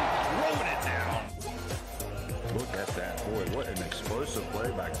down, rolling it down. look at that. Boy, what an explosive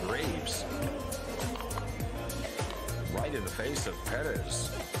play by Graves. Right in the face of Perez.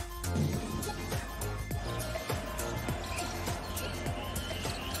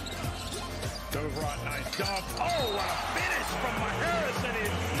 Dovrot, nice job. Oh, what a finish from Maharis, and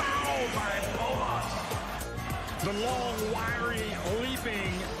it's fouled by Bolas. The long, wiry,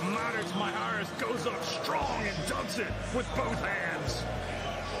 leaping Matters Maharis goes up strong and dunks it with both hands.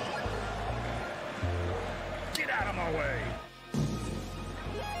 Get out of my way.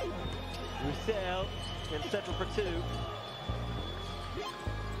 Roussel in central for two.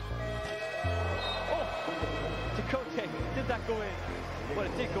 Oh, Chakotay, did that go in? Well,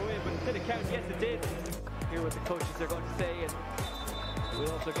 it did go in, but it didn't count. Yes, it did. Hear what the coaches are going to say, and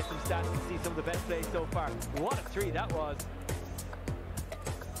we'll also get some stats to see some of the best plays so far. What a three that was.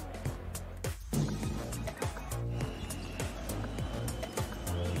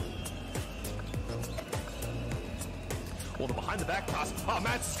 Well, the behind-the-back pass. Oh,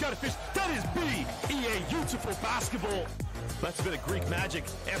 Matt's got a fish. That is BEA, beautiful basketball. That's a bit of Greek magic.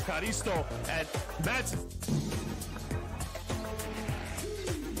 Evkaristo and Matt's.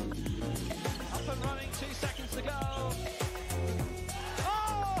 Up and running, 2 seconds to go.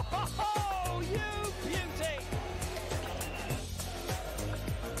 Oh, ho, ho, you beauty!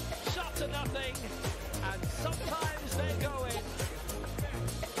 Shot to nothing, and sometimes they go in.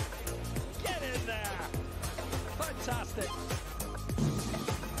 Get in there. Fantastic.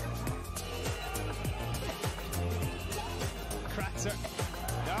 Kratzer.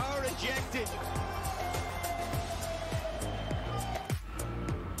 No, rejected.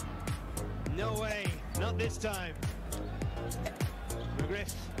 No way, not this time.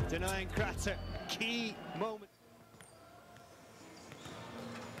 McGriff denying Kratzer. Key moment.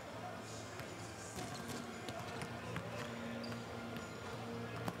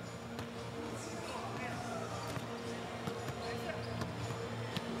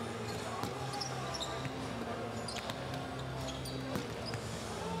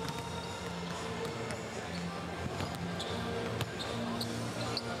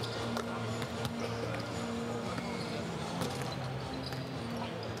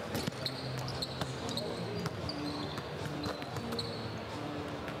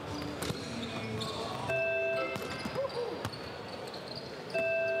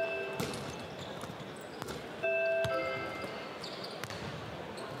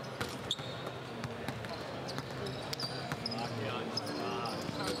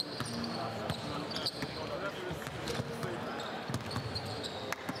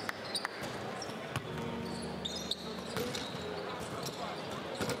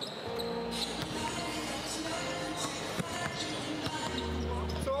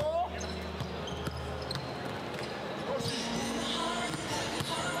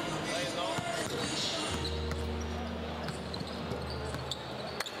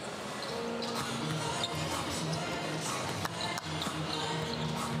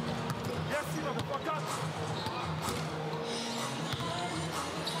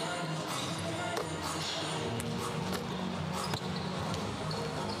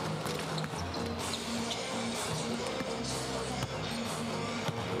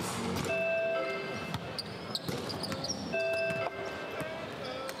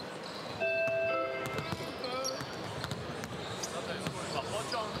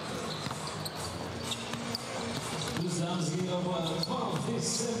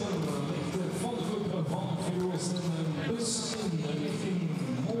 december ligt de fanclub van Filou Oostende een bus in richting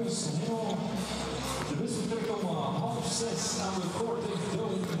Mons-Hemel. De bus vertrekt om 5:30 aan de Korting.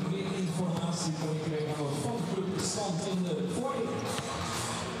 Meer informatie kan je krijgen aan de fanclub stand in de foyer.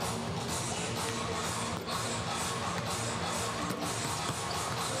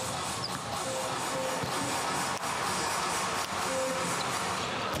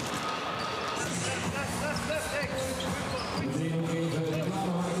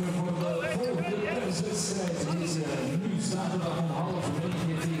 Nu zaterdag om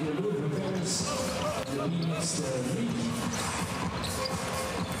 8:30 tegen de Leuven-Paris, de Legia League.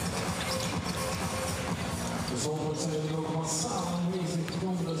 De zondag zijn we ook massaal aanwezig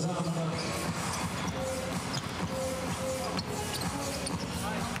komende zaterdag.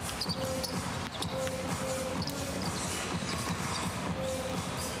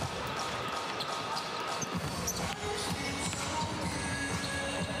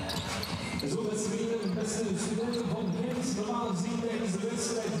 Zo beste vrienden, beste studenten van Gent, normaal gezien tijdens de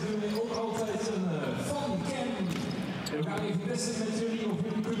wedstrijd doen wij ook altijd een fancam. En we gaan even testen met jullie of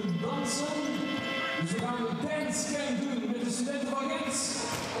jullie kunnen dansen. Dus we gaan een dancecam doen met de studenten van Gent.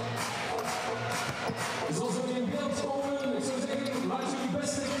 Dus als we in beeld komen, ik zou zeggen, laat jullie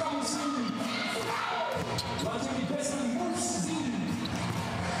beste kans zien. Laat jullie beste moves zien.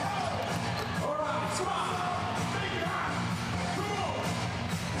 Alright, come on!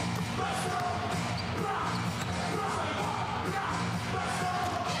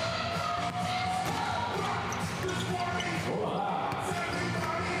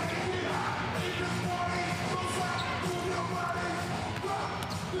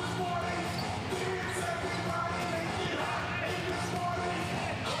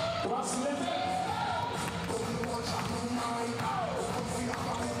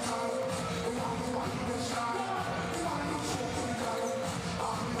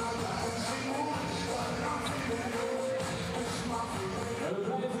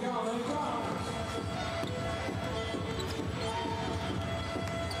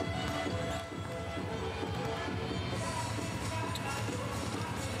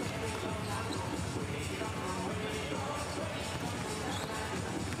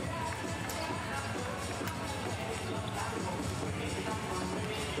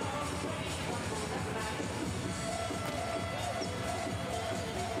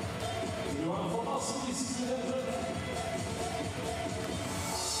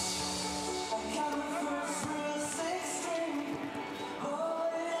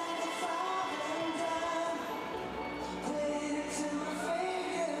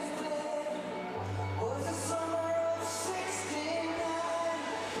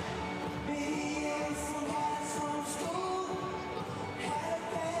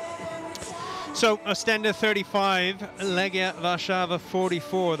 So Oostende 35, Legia Warszawa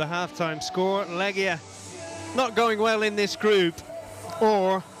 44, the halftime score. Legia not going well in this group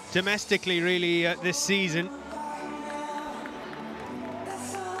or domestically really this season.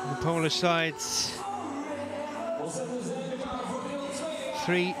 The Polish sides,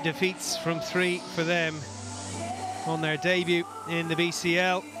 3 defeats from 3 for them on their debut in the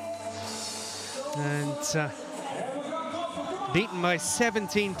BCL. And beaten by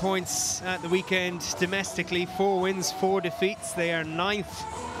 17 points at the weekend domestically, 4 wins, 4 defeats. They are 9th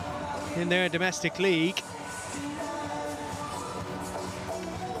in their domestic league.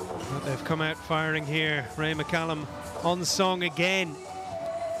 But they've come out firing here. Ray McCallum on song again.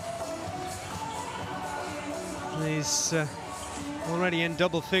 He's already in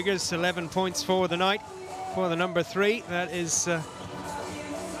double figures, 11 points for the night for the number 3. That is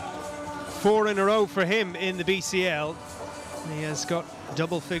 4 in a row for him in the BCL. He has got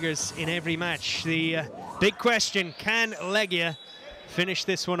double figures in every match. The big question, can Legia finish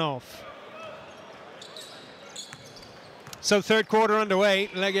this one off? So third quarter underway,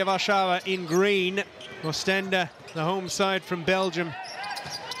 Legia Warszawa in green, Oostende, the home side from Belgium,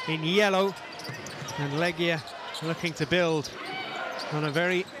 in yellow, and Legia looking to build on a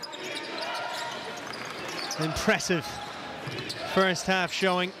very impressive first half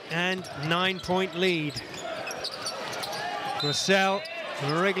showing and 9-point lead. Russell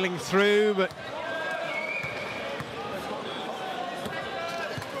wriggling through, but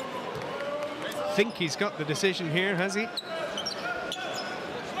I think he's got the decision here, has he?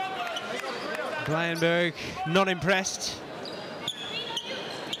 Blijenberg not impressed.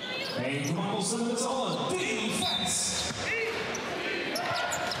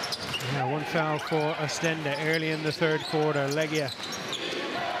 Yeah, 1 foul for Oostende early in the third quarter. Legia.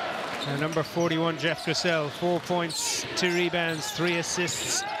 Number 41, Jeff Russell, 4 points, 2 rebounds, 3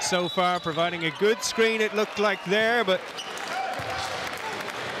 assists so far, providing a good screen, it looked like there, but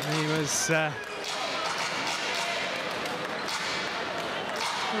He was a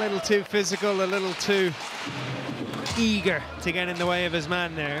little too physical, a little too eager to get in the way of his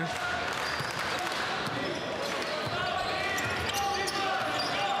man there.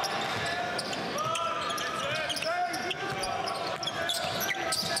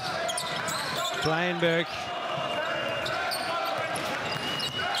 Blyenberg.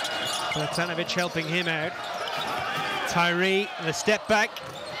 Blatanovic helping him out. Tyree, the step back,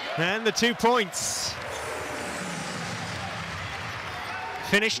 and the 2 points.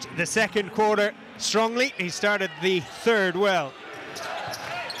 Finished the second quarter strongly. He started the third well.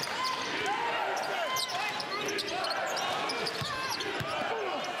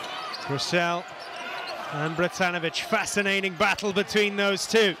 Grosel and Bratanovic, fascinating battle between those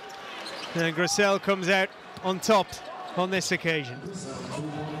two. And Grosel comes out on top on this occasion.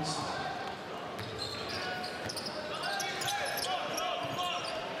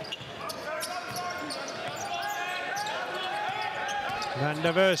 Van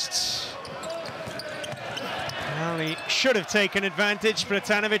der Wurst. Well, he should have taken advantage.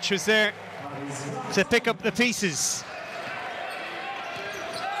 Bratanovic was there to pick up the pieces.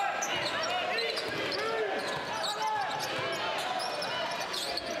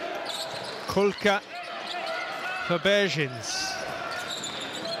 Kulka for Bergins.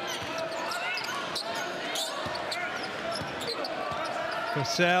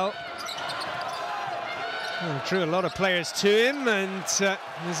 Grosel. Oh, drew a lot of players to him, and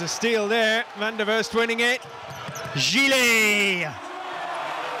there's a steal there. Van der Wurst winning it. Gillet.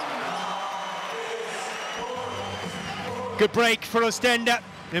 Good break for Oostende.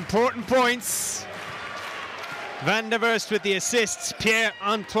 Important points. Van der Wurst with the assists.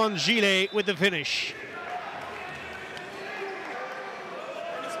 Pierre-Antoine Gillet with the finish.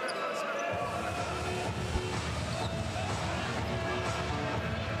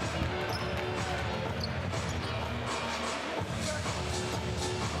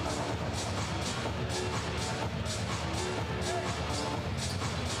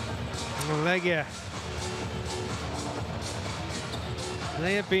 Legia.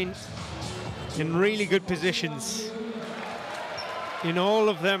 They have been in really good positions in all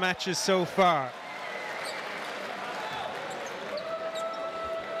of their matches so far.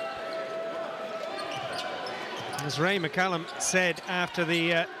 As Ray McCallum said after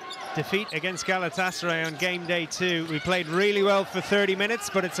the defeat against Galatasaray on game day 2, we played really well for 30 minutes,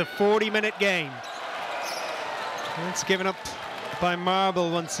 but it's a 40-minute game. And it's given up by Marble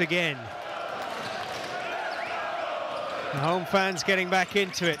once again. The home fans getting back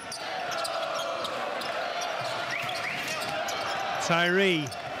into it. Tyree.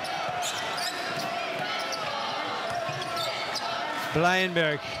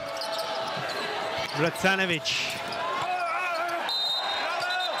 Blyenberg. Bratanovic.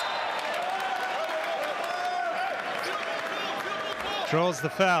 Draws the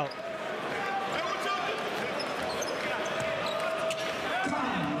foul.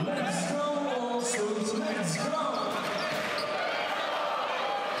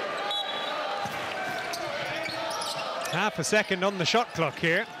 Half a second on the shot clock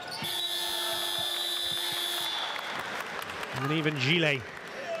here. And even Gillet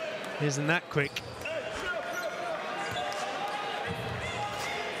isn't that quick.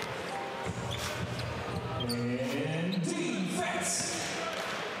 And defense.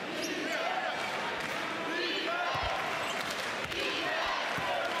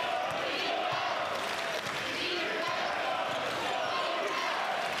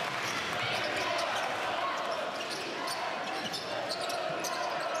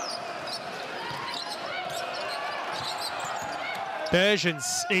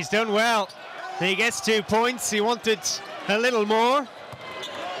 Bergins, he's done well. He gets 2 points. He wanted a little more.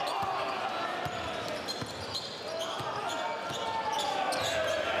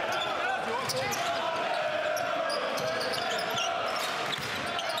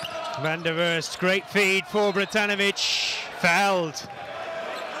 Van der Wurst, great feed for Bratanovic. Fouled.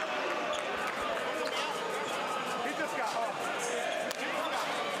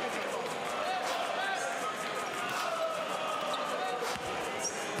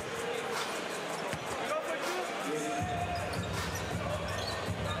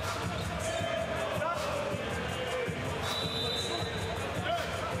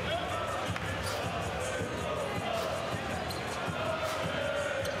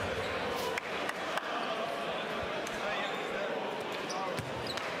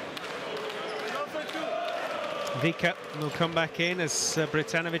 Vika will come back in as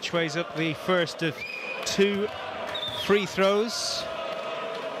Bratanovic weighs up the first of 2 free throws.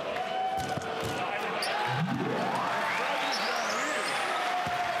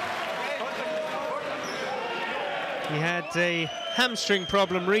 He had a hamstring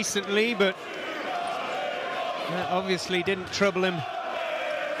problem recently, but that obviously didn't trouble him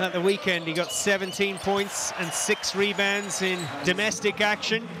at the weekend. He got 17 points and 6 rebounds in domestic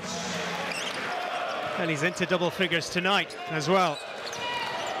action. And he's into double figures tonight as well.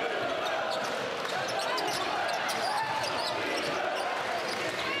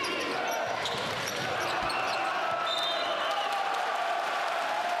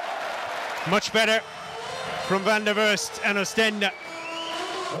 Much better from Van der Wurst and Oostende.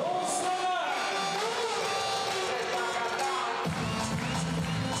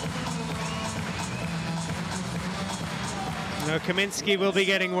 Now Kaminsky will be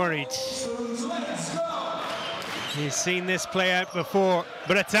getting worried. He's seen this play out before.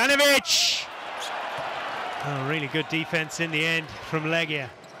 Bratanovic! Oh, really good defense in the end from Legia.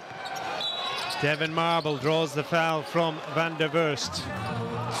 Devin Marble draws the foul from Van der Wurst.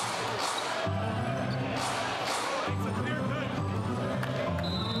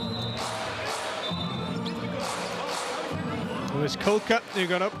 It was Kulka who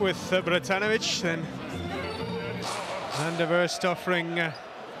got up with Bratanovic, then Van der Wurst offering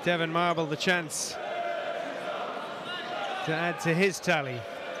Devin Marble the chance to add to his tally.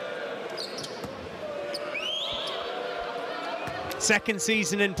 Second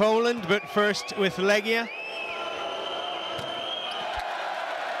season in Poland, but first with Legia.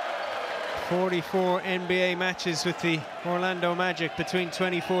 44 NBA matches with the Orlando Magic between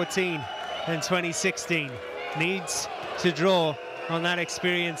 2014 and 2016. Needs to draw on that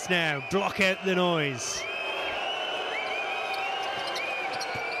experience now. Block out the noise.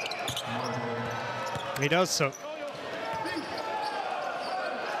 He does so.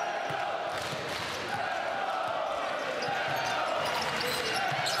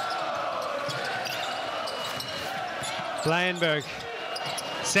 Blyenberg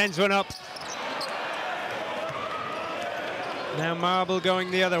sends one up. Now Marble going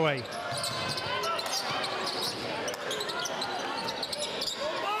the other way.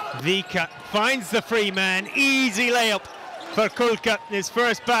 Vika finds the free man. Easy layup for Kulka, his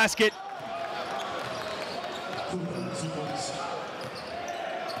first basket.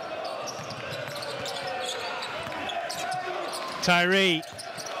 Tyree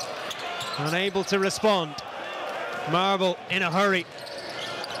unable to respond. Marble in a hurry.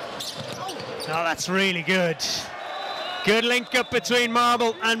 Oh, that's really good. Good link up between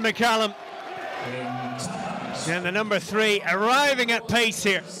Marble and McCallum. And the number 3 arriving at pace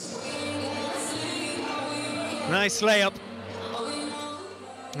here. Nice layup.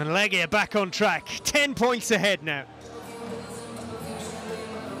 And Legia back on track. 10 points ahead now.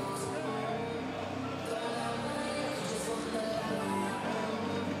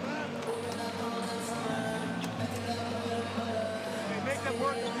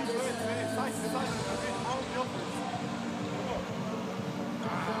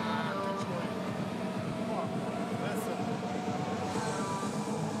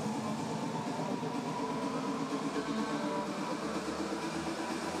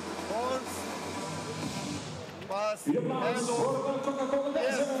 If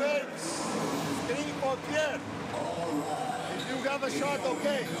you have a shot,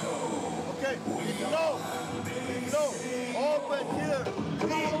 okay. Okay. No. Open here. Hey,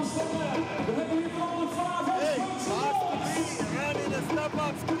 pass to me, run in a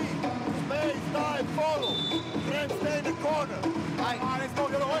step-up screen. Space, dive, follow. Friend, stay in the corner. Let's go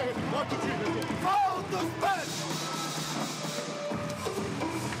the other way. 1, 2, 3. Foul to Spence!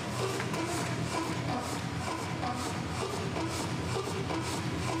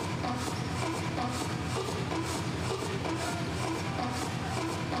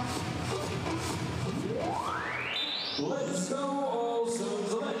 Let's go,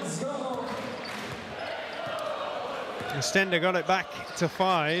 let's go. Oostende got it back to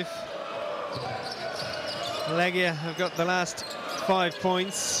 5. Legia have got the last 5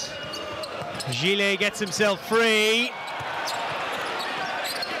 points. Gillet gets himself free.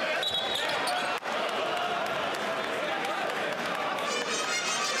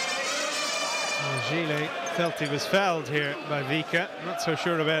 Gillet felt he was fouled here by Vika. Not so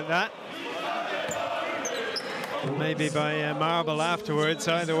sure about that. Maybe by Marble afterwards.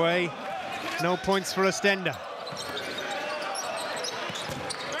 Either way, no points for Oostende.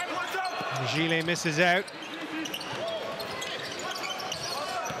 Gillet misses out.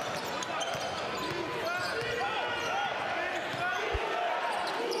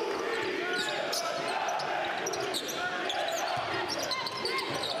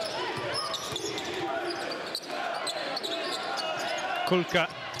 Kulka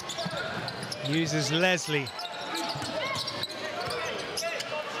uses Leslie.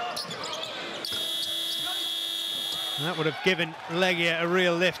 That would have given Legia a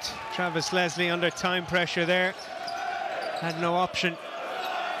real lift. Travis Leslie under time pressure there. Had no option.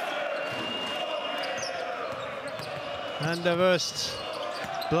 Van der Wust,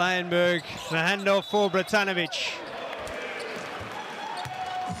 Blyenberg, the handoff for Bratanovic.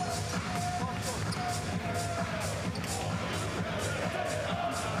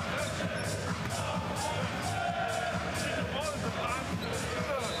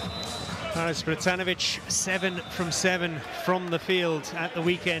 Haris Bratanovic, 7 from 7 from the field at the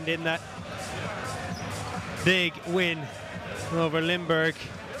weekend in that big win over Limburg.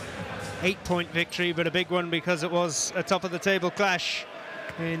 8-point victory, but a big one because it was a top-of-the-table clash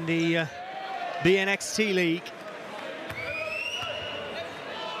in the BNXT League.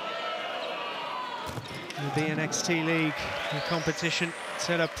 The BNXT League, a competition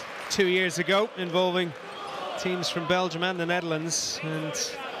set up 2 years ago involving teams from Belgium and the Netherlands,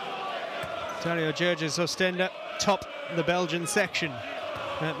 and Dario Georges Oostende top the Belgian section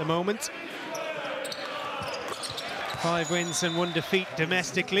at the moment. 5 wins and 1 defeat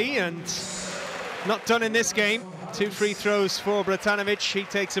domestically, and not done in this game. 2 free throws for Bratanovic. He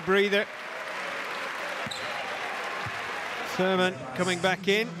takes a breather. Thurman coming back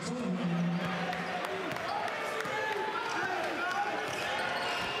in.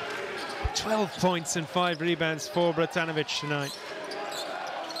 "12 points and 5 rebounds for Bratanovic tonight.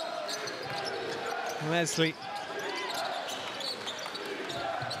 Leslie.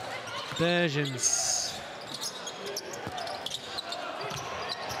 Bergens.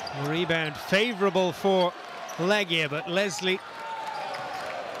 Rebound favourable for Legia, but Leslie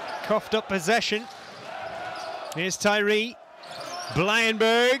coughed up possession. Here's Tyree.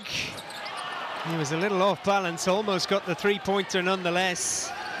 Blyenberg. He was a little off balance, almost got the 3-pointer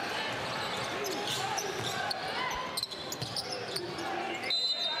nonetheless.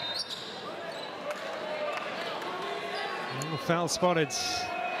 Foul spotted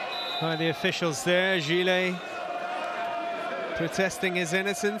by the officials there. Gillet protesting his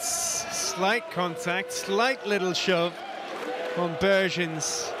innocence. Slight contact, slight little shove on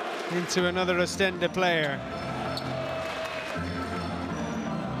Bergens into another Oostende player.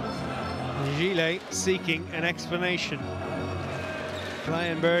 Gillet seeking an explanation.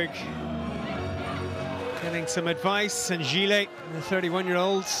 Blyenberg getting some advice, and Gillet, the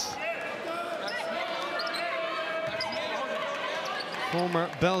 31-year-old, former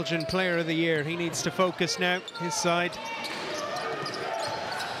Belgian Player of the Year. He needs to focus now, his side.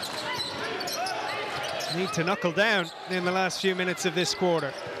 Need to knuckle down in the last few minutes of this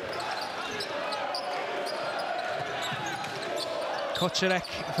quarter. Kocherek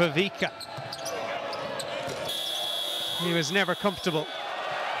for Vika. He was never comfortable.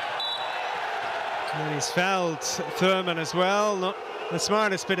 And he's fouled Thurman as well. Not the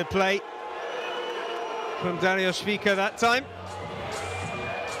smartest bit of play from Dariusz Vika that time.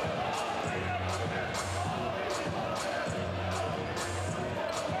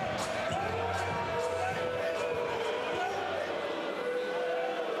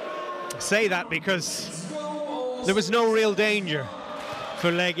 Say that because there was no real danger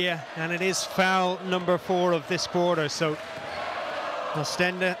for Legia, and it is foul number 4 of this quarter, so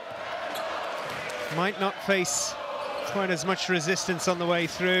Oostende might not face quite as much resistance on the way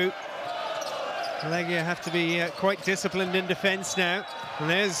through. Legia have to be quite disciplined in defence now, and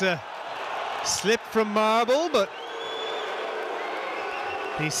there's a slip from Marble, but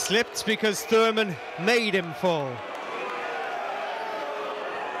he slipped because Thurman made him fall.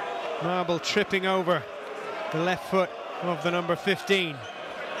 Marble tripping over the left foot of the number 15.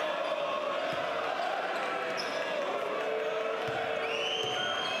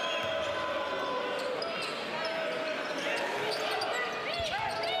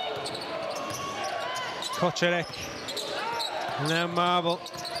 Kocherek. Now Marble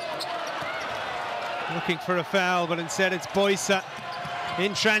looking for a foul, but instead it's Boysa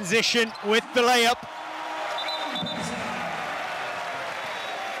in transition with the layup.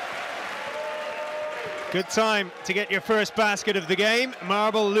 Good time to get your first basket of the game.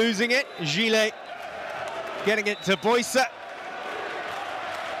 Marble losing it. Gillet getting it to Boysa.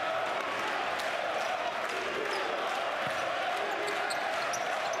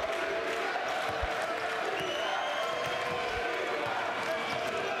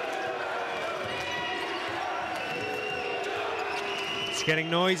 It's getting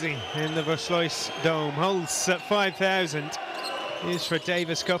noisy in the Versluis Dome. Holds at 5,000. Used for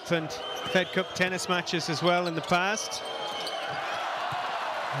Davis Cup and Fed Cup tennis matches as well in the past.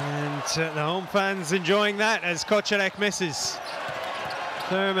 And the home fans enjoying that as Kocherek misses.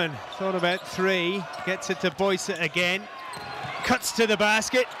 Thurman thought about 3, gets it to Boysa again. Cuts to the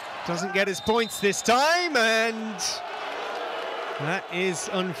basket, doesn't get his points this time, and That is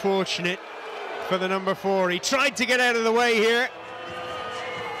unfortunate for the number 4. He tried to get out of the way here,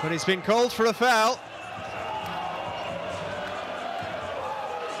 but he's been called for a foul.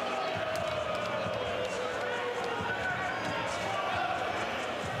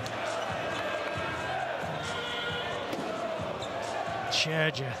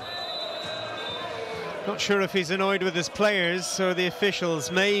 Georgia. Not sure if he's annoyed with his players or the officials,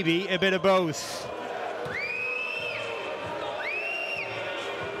 maybe a bit of both.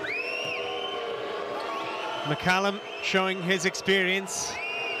 McCallum showing his experience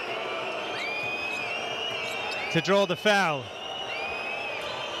to draw the foul.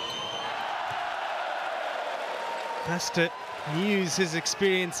 Has to use his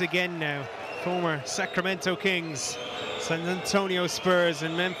experience again now. Former Sacramento Kings, San Antonio Spurs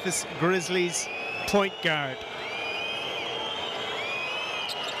and Memphis Grizzlies point guard.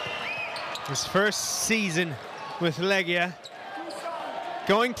 His first season with Legia,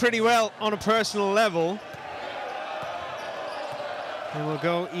 going pretty well on a personal level. And will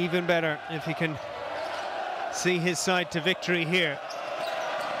go even better if he can see his side to victory here.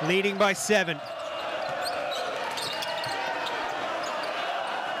 Leading by 7.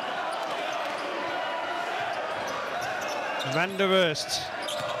 Van der Wurst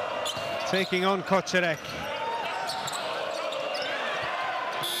taking on Kocherek.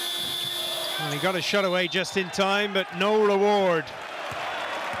 Well, he got a shot away just in time, but no reward.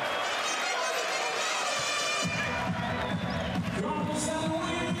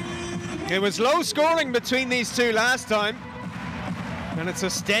 It was low scoring between these two last time, and it's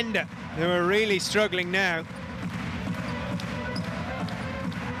Oostende who are really struggling now.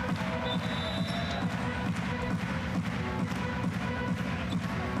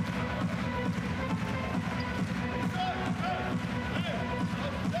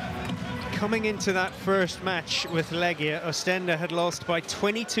 Coming into that first match with Legia, Oostende had lost by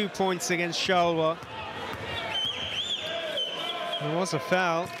 22 points against Charleroi. There was a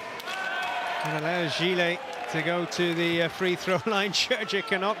foul. And allows Gillet to go to the free throw line. Georgia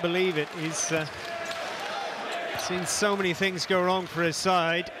cannot believe it. He's seen so many things go wrong for his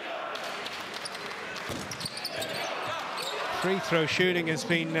side. Free throw shooting has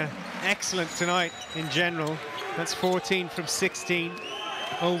been excellent tonight in general. That's 14 from 16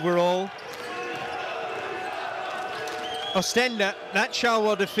 overall. Oostende, that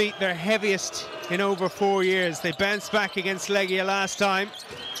Charleroi defeat, their heaviest in over 4 years. They bounced back against Legia last time.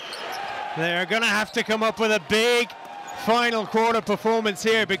 They're going to have to come up with a big final quarter performance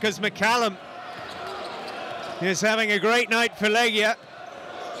here, because McCallum is having a great night for Legia.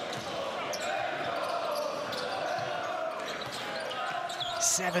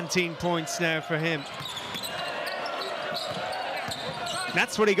 "17 points now for him.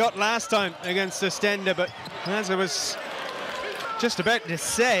 That's what he got last time against Oostende, but as I was just about to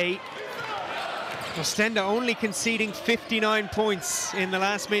say, Oostende only conceding 59 points in the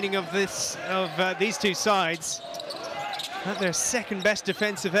last meeting of these two sides. At their second best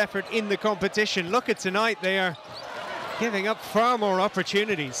defensive effort in the competition. Look at tonight, they are giving up far more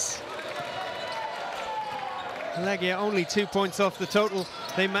opportunities. Legia only 2 points off the total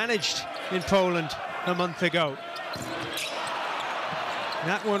they managed in Poland a month ago.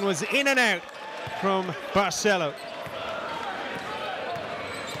 That one was in and out from Barcelo.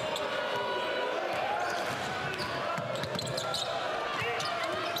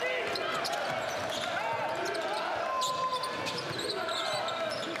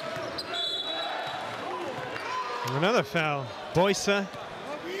 Another foul. Boysa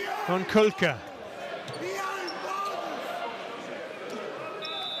on Kulka.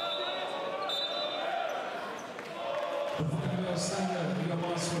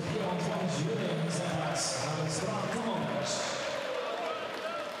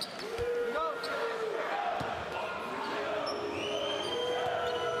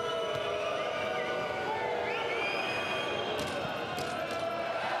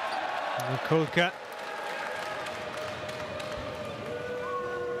 Kulka.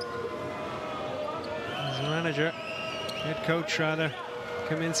 His manager, head coach rather,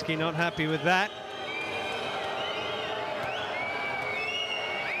 Kaminsky, not happy with that.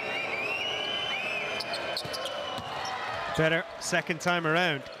 Better second time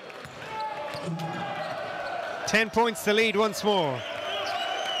around. 10 points to lead once more.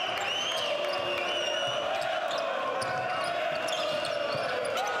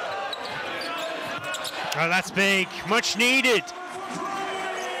 Oh, that's big, much needed.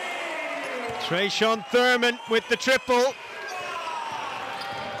 Trayshawn Thurman with the triple.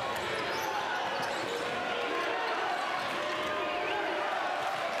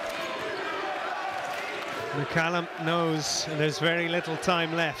 McCallum knows there's very little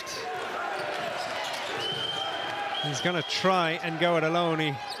time left. He's going to try and go it alone.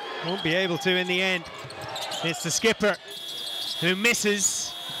 He won't be able to in the end. It's the skipper who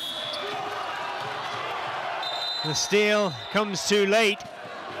misses. The steal comes too late.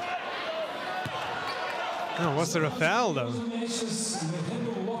 Oh, was there a foul though?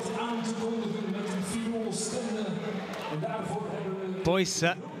 Boyce.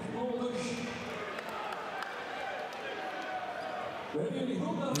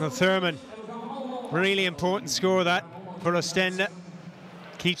 Thurman, really important score that for Oostende.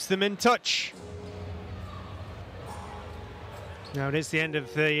 Keeps them in touch. Now it is the end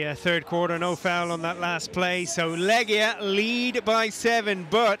of the third quarter, no foul on that last play, so Legia lead by 7,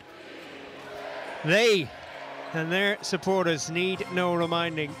 but they and their supporters need no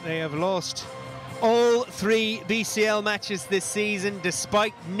reminding. They have lost all 3 BCL matches this season,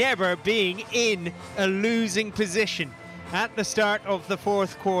 despite never being in a losing position at the start of the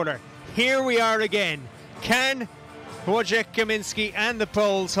fourth quarter. Here we are again. Can Wojciech Kaminski and the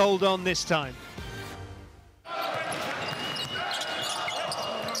Poles hold on this time?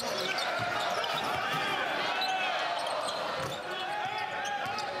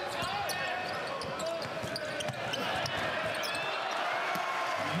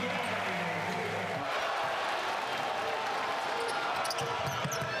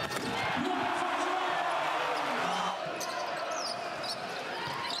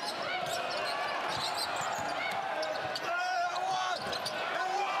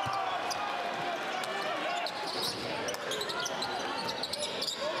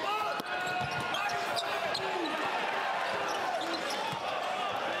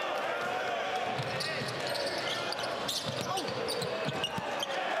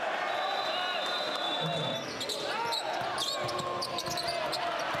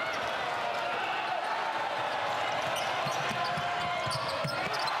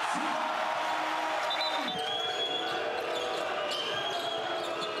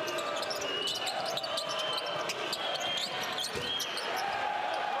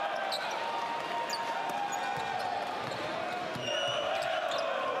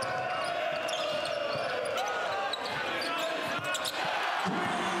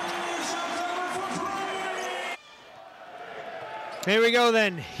 Here we go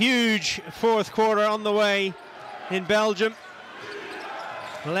then, huge fourth quarter on the way in Belgium.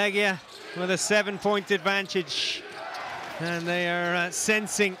 Legia with a 7-point advantage, and they are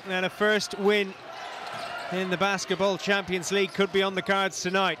sensing that a first win in the Basketball Champions League could be on the cards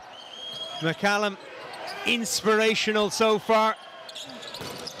tonight. McCallum, inspirational so far.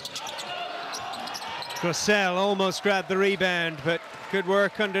 Grossel almost grabbed the rebound, but good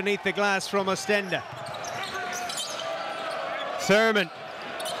work underneath the glass from Oostende. Thurman,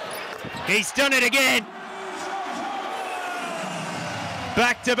 he's done it again.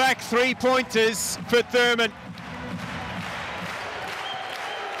 Back-to-back 3-pointers for Thurman.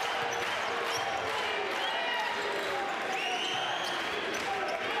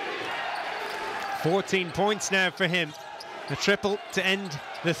 $14 points now for him. A triple to end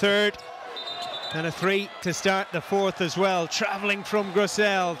the third, and a 3 to start the fourth as well. Traveling from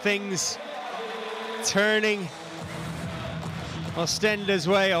Grossel, things turning Oostende's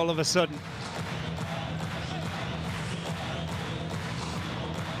way all of a sudden.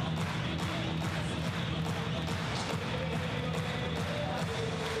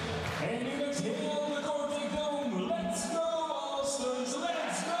 En in het hele korte dome, let's go Oostende,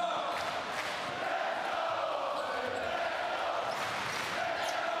 let's go!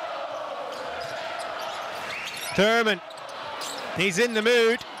 Thurman, he's in the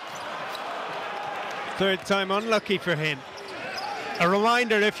mood. Third time unlucky for him. A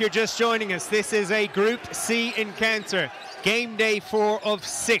reminder, if you're just joining us, this is a Group C encounter. Game day 4 of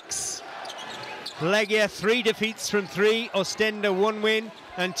 6. Legia 3 defeats from 3. Oostende 1 win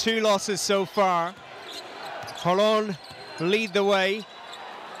and 2 losses so far. Holon lead the way.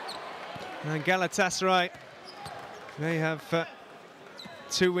 And Galatasaray, they have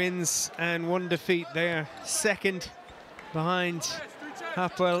 2 wins and 1 defeat. They are second behind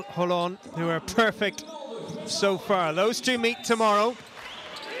Hapoel Holon, who are perfect so far. Those two meet tomorrow.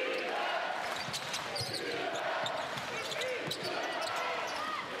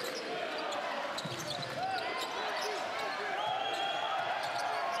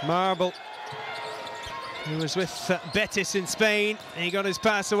 Marble, who was with Betis in Spain, and he got his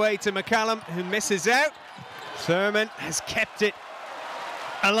pass away to McCallum, who misses out. Thurman has kept it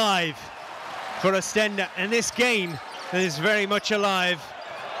alive for Oostende, and this game is very much alive.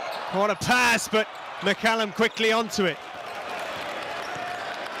 What a pass, but McCallum quickly onto it.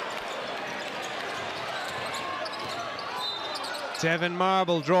 Devon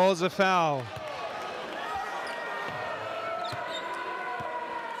Marble draws a foul.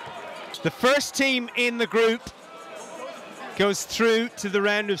 The first team in the group goes through to the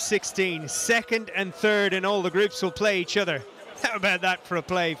round of 16. Second and third in all the groups will play each other. How about that for a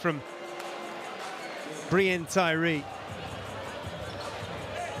play from Brian Tyree?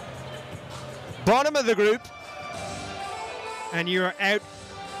 Bottom of the group, and you're out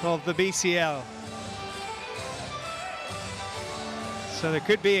of the BCL. So there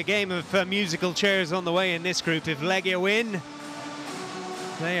could be a game of musical chairs on the way in this group. If Legia win,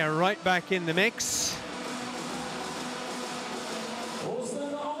 they are right back in the mix.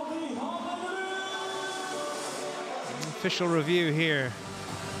 Official review here.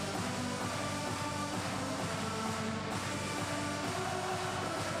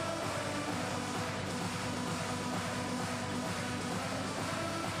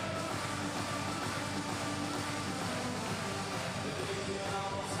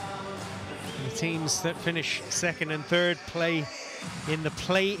 The teams that finish second and third play in the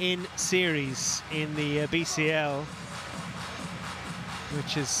play-in series in the BCL,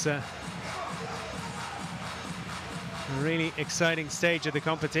 which is a really exciting stage of the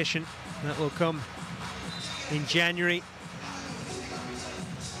competition that will come in January.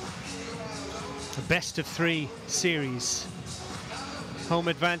 A best-of-3 series. Home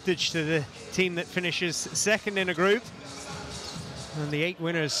advantage to the team that finishes second in a group. And the 8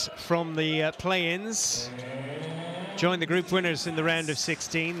 winners from the play-ins join the group winners in the round of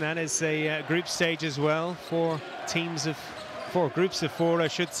 16. That is a group stage as well for groups of 4, I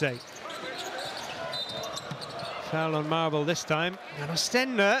should say. Foul on Marble this time. And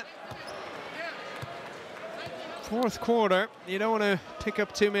Oostende, fourth quarter, you don't want to pick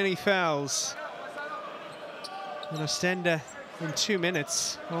up too many fouls. And Oostende in 2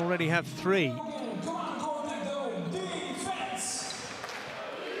 minutes already have 3.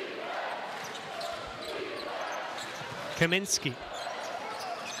 Kaminski,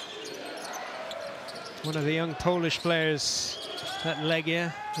 one of the young Polish players at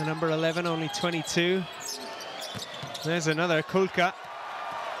Legia, the number 11, only 22. There's another Kulka.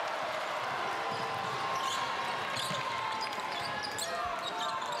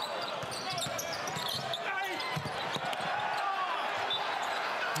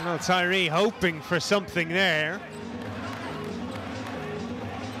 Well, Tyree hoping for something there.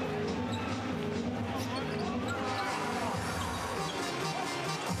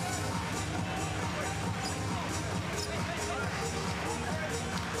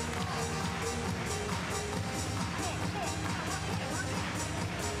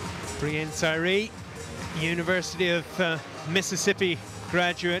 Brian Tyree, University of Mississippi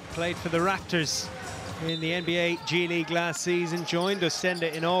graduate, played for the Raptors in the NBA G League last season, joined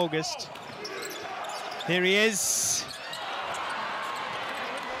Oostende in August. Here he is.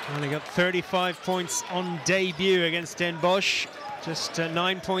 Only got 35 points on debut against Den Bosch. Just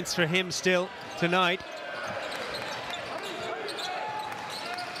 9 points for him still tonight.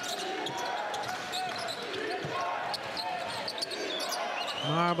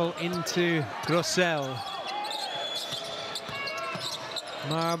 Marble into Grossel.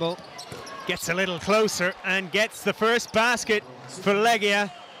 Marble gets a little closer and gets the first basket for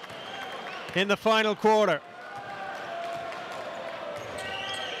Legia in the final quarter.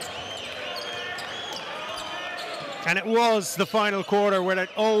 And it was the final quarter where it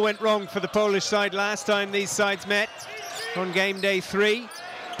all went wrong for the Polish side last time these sides met on game day 3.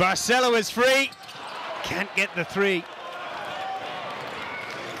 Barcelo is free, can't get the 3.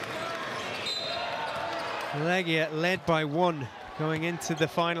 Legia led by 1 going into the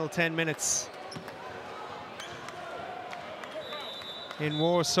final 10 minutes. In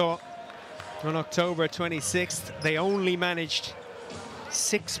Warsaw on October 26th, they only managed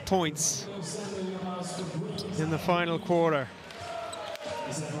 6 points in the final quarter.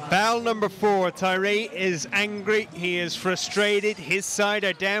 Foul number 4, Tyree is angry, he is frustrated, his side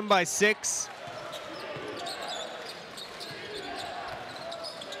are down by 6.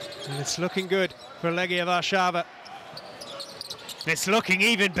 And it's looking good for Legia Warszawa. It's looking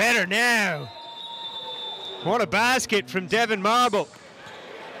even better now. What a basket from Devon Marble.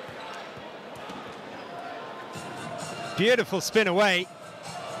 Beautiful spin away.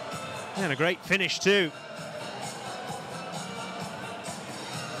 And a great finish too.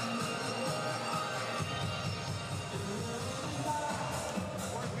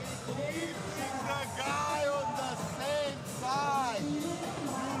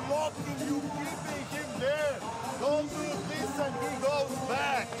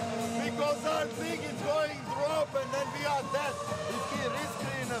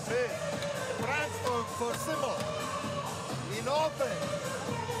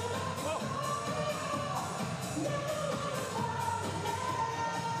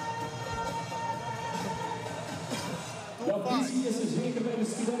 Visie is zeker bij de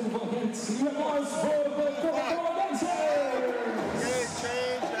studenten van Gent. Nu applaus voor de Coca-Cola mensen! Okay,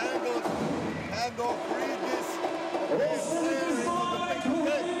 change, angle, read this. Oostende is belangrijk, hoe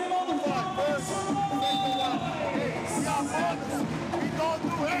wil je hem ondergaan? We are partners. We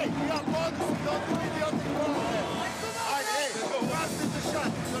don't do idiotic crap. Hey, pass is the shot.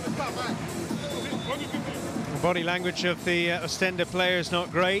 It's gonna come, man. The body language of the Oostende players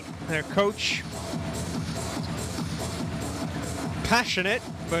not great. Their coach, passionate,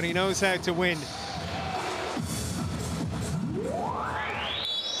 but he knows how to win.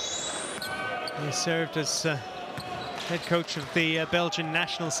 He served as head coach of the Belgian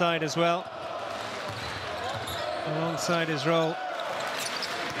national side as well, alongside his role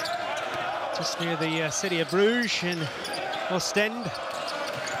just near the city of Bruges in Oostende.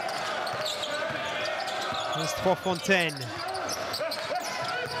 There's Fontaine.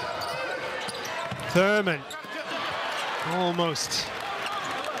 Thurman. Almost.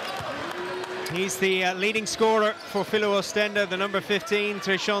 He's the leading scorer for Filou Oostende, the number 15,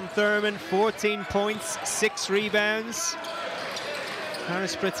 Trishan Thurman, 14 points, 6 rebounds.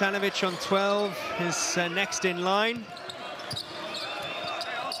 Haris Bratanovic on 12 is next in line.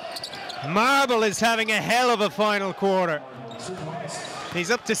 Marble is having a hell of a final quarter. He's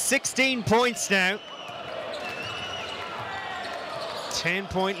up to 16 points now.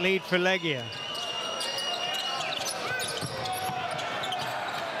 10-point lead for Legia.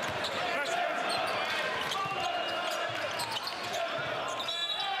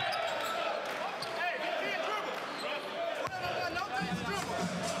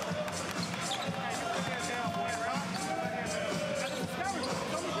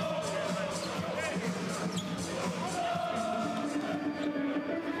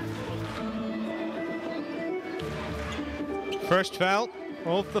 First foul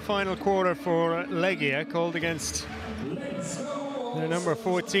of the final quarter for Legia, called against their number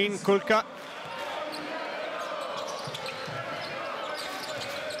 14, Kulka.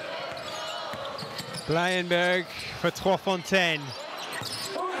 Blijenberg for Fontaine.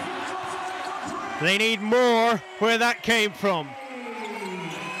 They need more where that came from.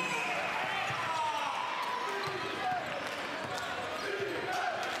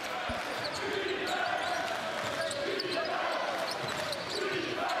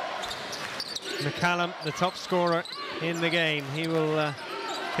 McCallum, the top scorer in the game. He will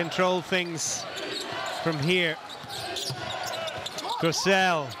control things from here.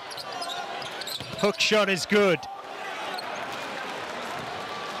 Grossel. Hook shot is good.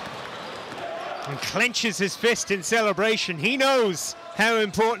 And clenches his fist in celebration. He knows how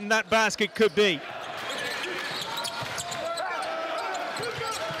important that basket could be.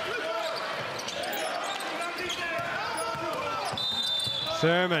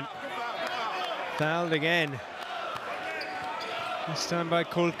 Thurman. Fouled again. This time by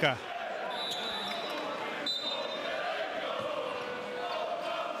Kulka.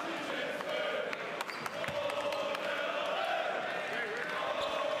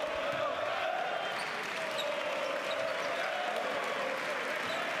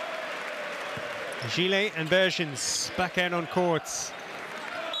 Gillet and Bergens back out on courts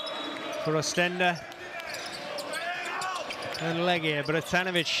for Oostende and Legia.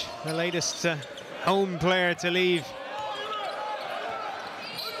 Bratanovic, the latest home player to leave,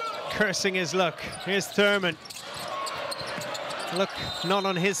 cursing his luck. Here's Thurman. Look, not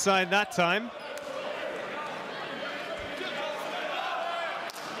on his side that time.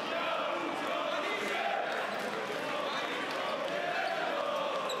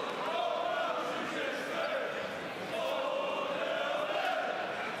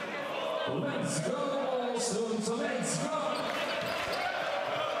 Let's go, Oostende, let's go!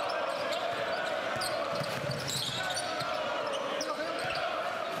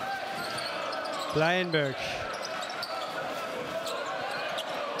 Blijenberg.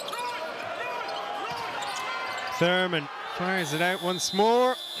 Thurman fires it out once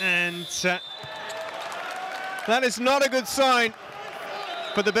more, and that is not a good sign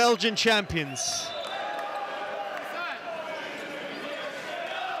for the Belgian champions.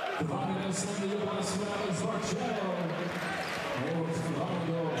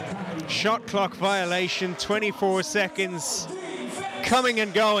 Shot clock violation, 24 seconds coming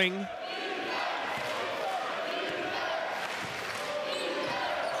and going.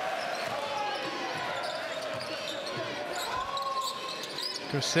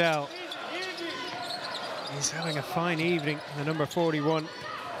 Grossel. He's having a fine evening, the number 41.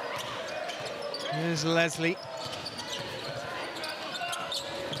 Here's Leslie.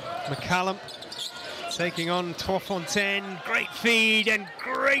 McCallum taking on Fontaine. Great feed and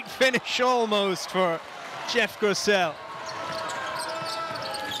great finish almost for Jeff Grossel.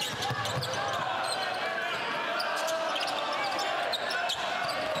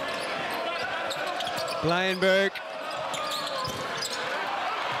 Blyenberg.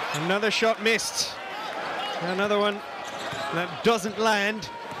 Another shot missed. Another one that doesn't land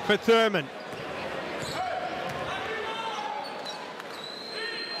for Thurman.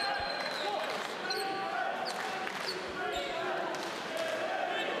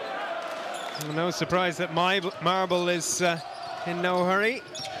 No surprise that Marble is in no hurry.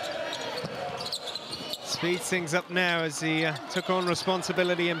 Speeds things up now as he took on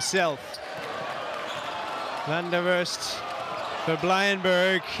responsibility himself. Van der Wurst for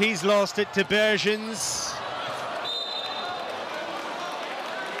Blyenberg. He's lost it to Bergens.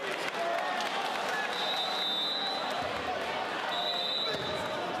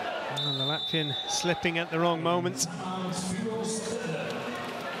 And the Latvian slipping at the wrong moment.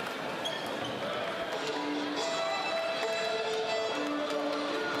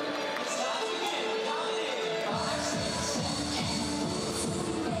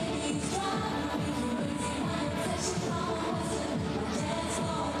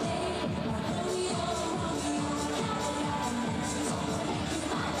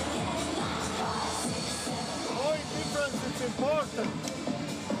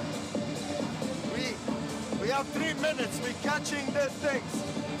 We have 3 minutes, we're catching these things.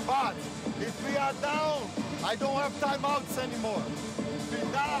 But if we are down, I don't have timeouts anymore. If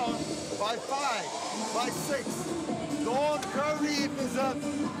we're down by 5, by 6, don't hurry if it's a...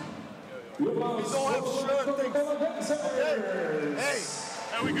 We don't have sure things. Hey!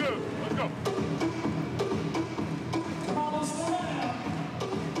 There we go, let's go.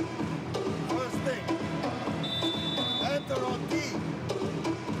 First thing, enter on D.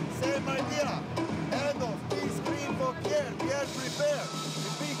 Same idea. End of T screen for Pierre. Pierre prepare.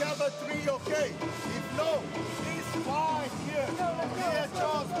 If we have a 3, okay. If no, he's fine here. Here,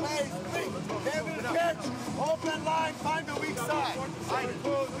 Charles, plays 3. They will catch. Open line, find the weak side.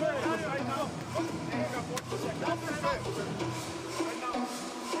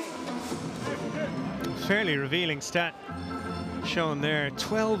 Fairly revealing stat shown there.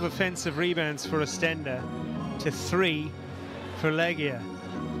 12 offensive rebounds for Oostende to 3 for Legia.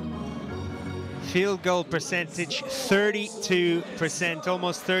 Field goal percentage 32%,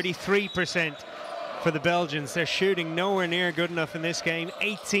 almost 33% for the Belgians. They're shooting nowhere near good enough in this game.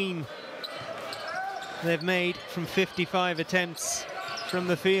 18 they've made from 55 attempts from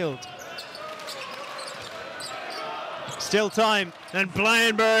the field. Still time, and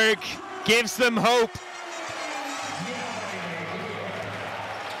Blyenberg gives them hope.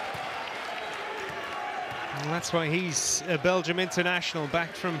 And that's why he's a Belgium international,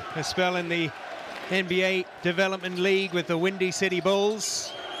 back from a spell in the NBA Development League with the Windy City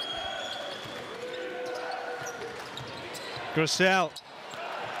Bulls. Grosel,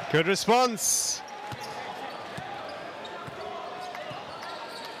 good response.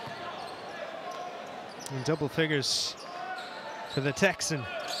 And double figures for the Texan.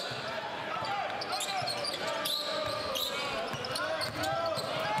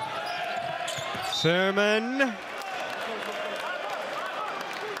 Thurman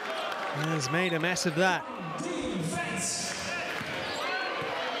has made a mess of that.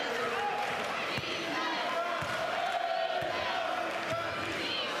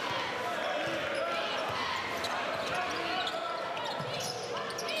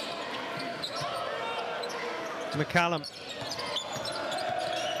 McCallum.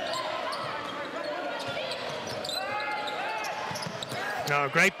 Oh,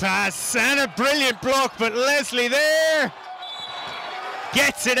 great pass and a brilliant block, but Leslie there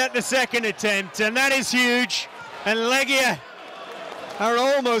gets it at the second attempt, and that is huge. And Legia are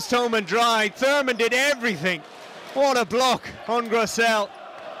almost home and dry. Thurman did everything. What a block on Grosel.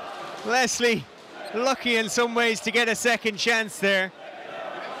 Leslie lucky in some ways to get a second chance there.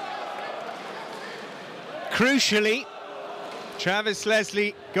 Crucially, Travis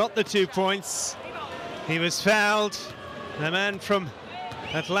Leslie got the 2 points. He was fouled. The man from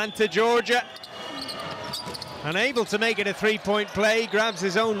Atlanta, Georgia, unable to make it a three-point play, grabs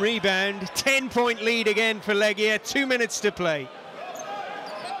his own rebound. 10-point lead again for Legia, 2 minutes to play.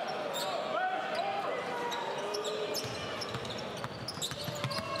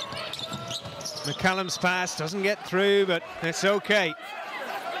 McCallum's pass doesn't get through, but it's okay.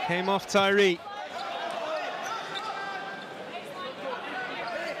 Came off Tyree.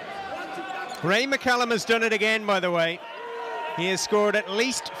 Ray McCallum has done it again, by the way. He has scored at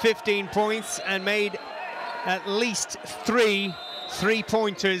least 15 points and made at least 3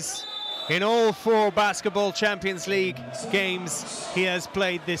 three-pointers in all 4 Basketball Champions League games he has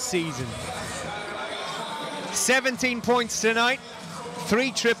played this season. 17 points tonight,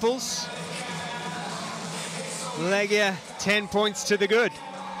 3 triples. Legia 10 points to the good.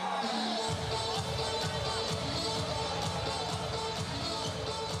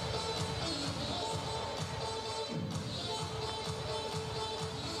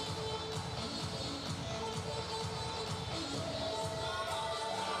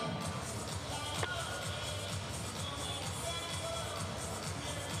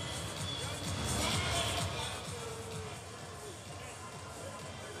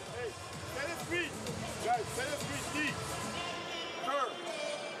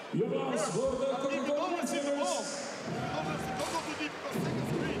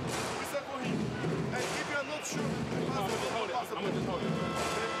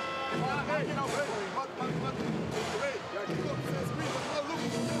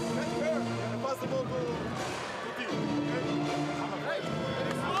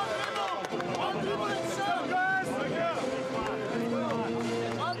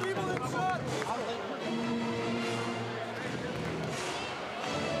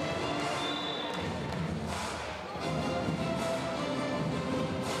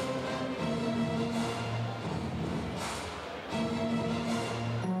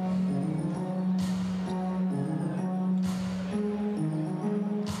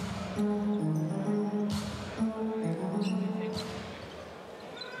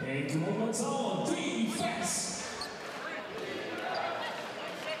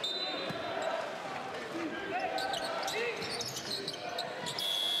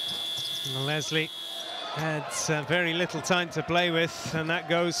 Leslie had very little time to play with, and that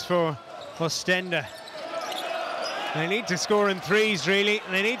goes for Oostende. They need to score in threes, really.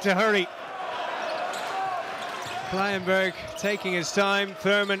 They need to hurry. Blijenberg taking his time.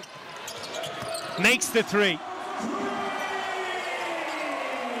 Thurman makes the three.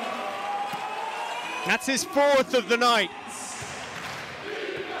 That's his fourth of the night.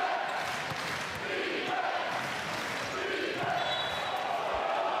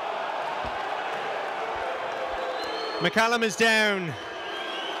 McCallum is down.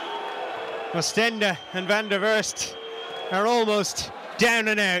 Oostende and Van der Verst are almost down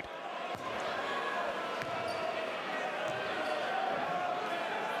and out.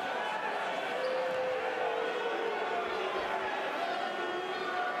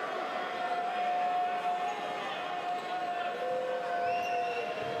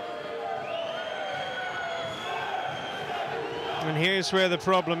 And here's where the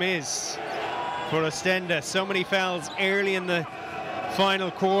problem is for Oostende. So many fouls early in the final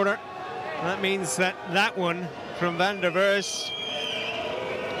quarter. That means that that one from Van der Verst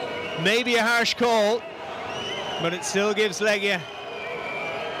may be a harsh call, but it still gives Legia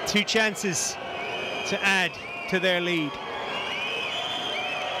 2 chances to add to their lead.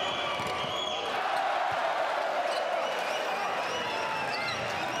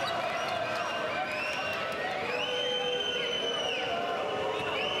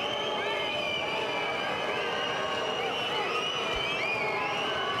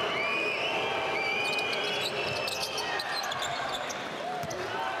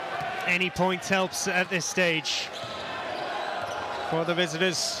 Any point helps at this stage for the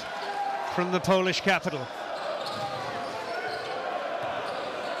visitors from the Polish capital.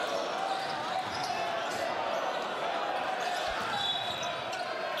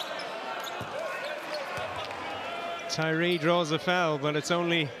 Tyree draws a foul, but it's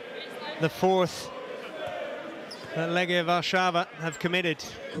only the 4th that Legia Warszawa have committed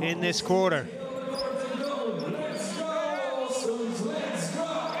in this quarter.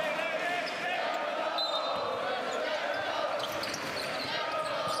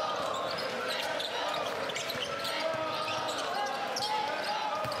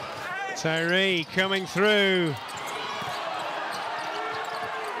 Tyree coming through.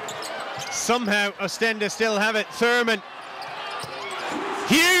 Somehow Oostende still have it. Thurman.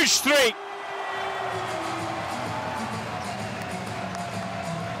 Huge three.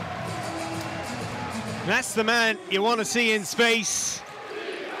 That's the man you want to see in space.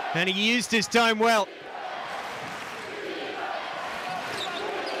 And he used his time well.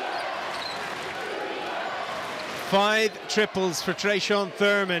 Five triples for Trayshawn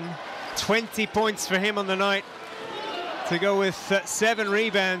Thurman. 20 points for him on the night, to go with 7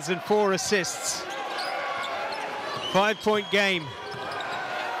 rebounds and 4 assists. 5-point game.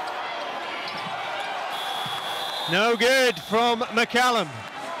 No good from McCallum.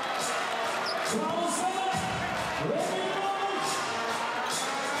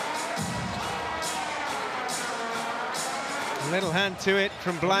 A little hand to it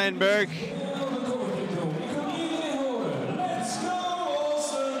from Blijenberg.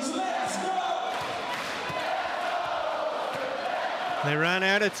 They ran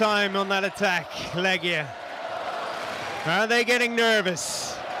out of time on that attack, Legia. Are they getting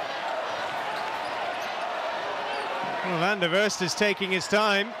nervous? Well, Van der Verst is taking his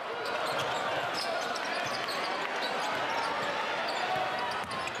time.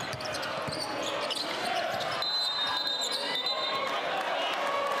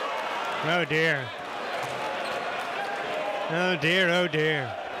 Oh dear. Oh dear, oh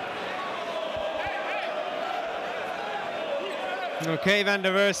dear. Okay, Van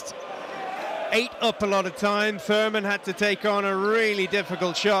der Verst ate up a lot of time. Thurman had to take on a really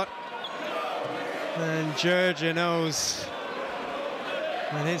difficult shot. And Georgia knows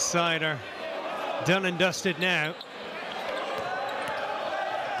that his side are done and dusted now.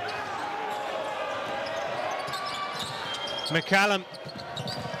 McCallum.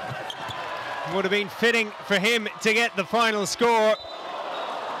 Would have been fitting for him to get the final score.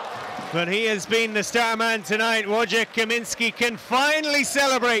 But he has been the star man tonight. Wojciech Kaminski can finally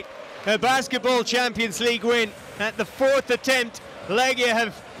celebrate a Basketball Champions League win. At the 4th attempt, Legia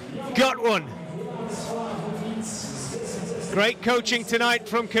have got one. Great coaching tonight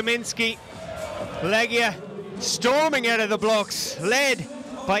from Kaminski. Legia storming out of the blocks, led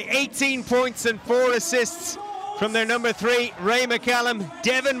by 18 points and 4 assists from their number 3, Ray McCallum.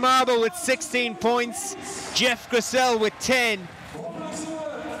 Devin Marble with 16 points. Jeff Grissel with 10.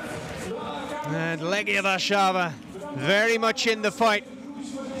 And Legia Warszawa very much in the fight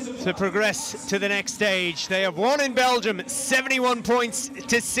to progress to the next stage. They have won in Belgium, 71 points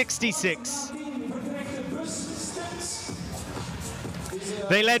to 66.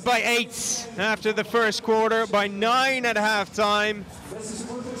 They led by 8 after the first quarter, by 9 at halftime.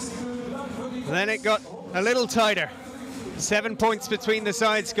 Then it got a little tighter. 7 points between the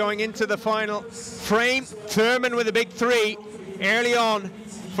sides going into the final frame. Thurman with a big 3 early on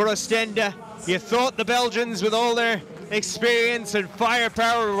for Oostende. You thought the Belgians, with all their experience and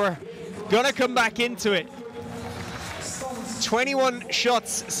firepower, were going to come back into it. 21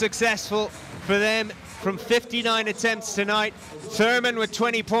 shots successful for them from 59 attempts tonight. Thurman with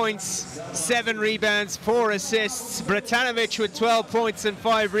 20 points, 7 rebounds, 4 assists. Bratanovic with 12 points and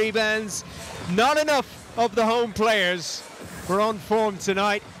 5 rebounds. Not enough of the home players were on form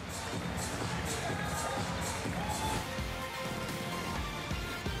tonight.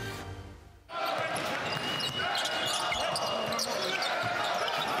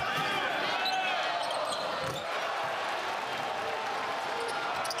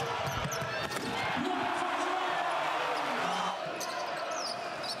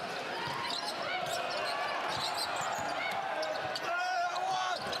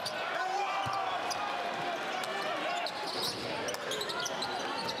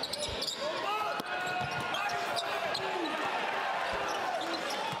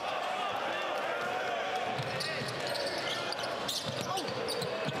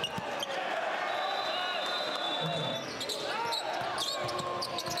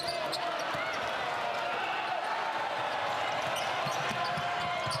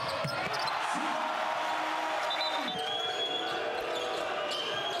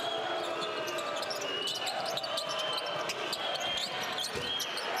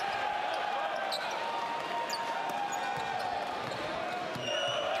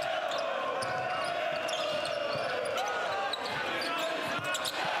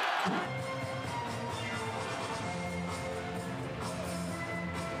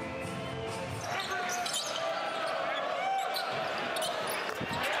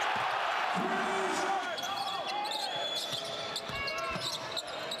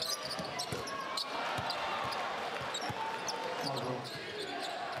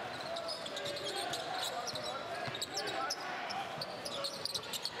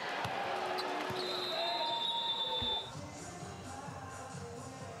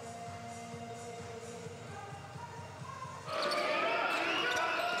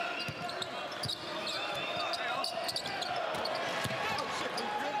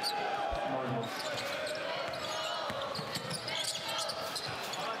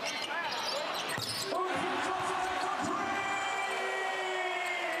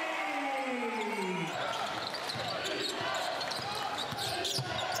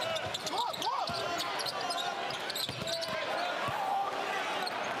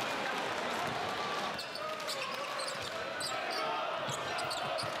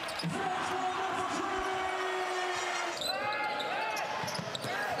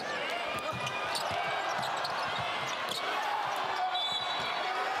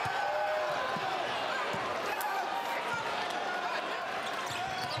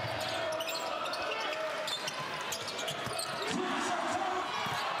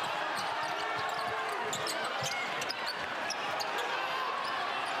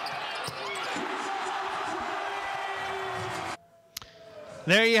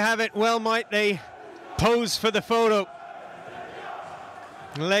 There you have it. Well might they pose for the photo.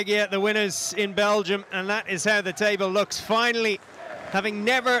 Legia, the winners in Belgium, and that is how the table looks. Finally, having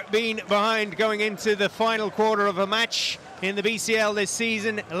never been behind going into the final quarter of a match in the BCL this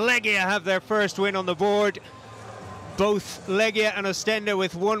season, Legia have their first win on the board. Both Legia and Oostende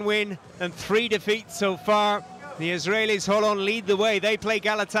with 1 win and 3 defeats so far. The Israelis, Holon, lead the way. They play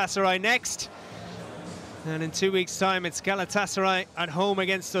Galatasaray next. And in 2 weeks' time, it's Galatasaray at home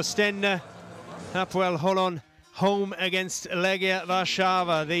against Oostende. Hapoel Holon home against Legia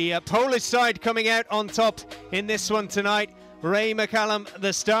Warszawa. The Polish side coming out on top in this one tonight. Ray McCallum,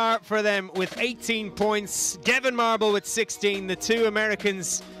 the star for them, with 18 points. Devin Marble with 16. The 2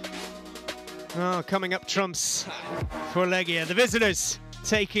 Americans coming up trumps for Legia. The visitors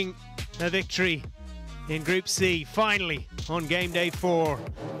taking a victory in Group C, finally, on game day 4.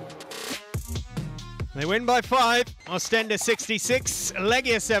 They win by 5. Oostende 66,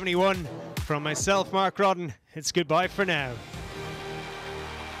 Legia 71. From myself, Mark Rodden, it's goodbye for now.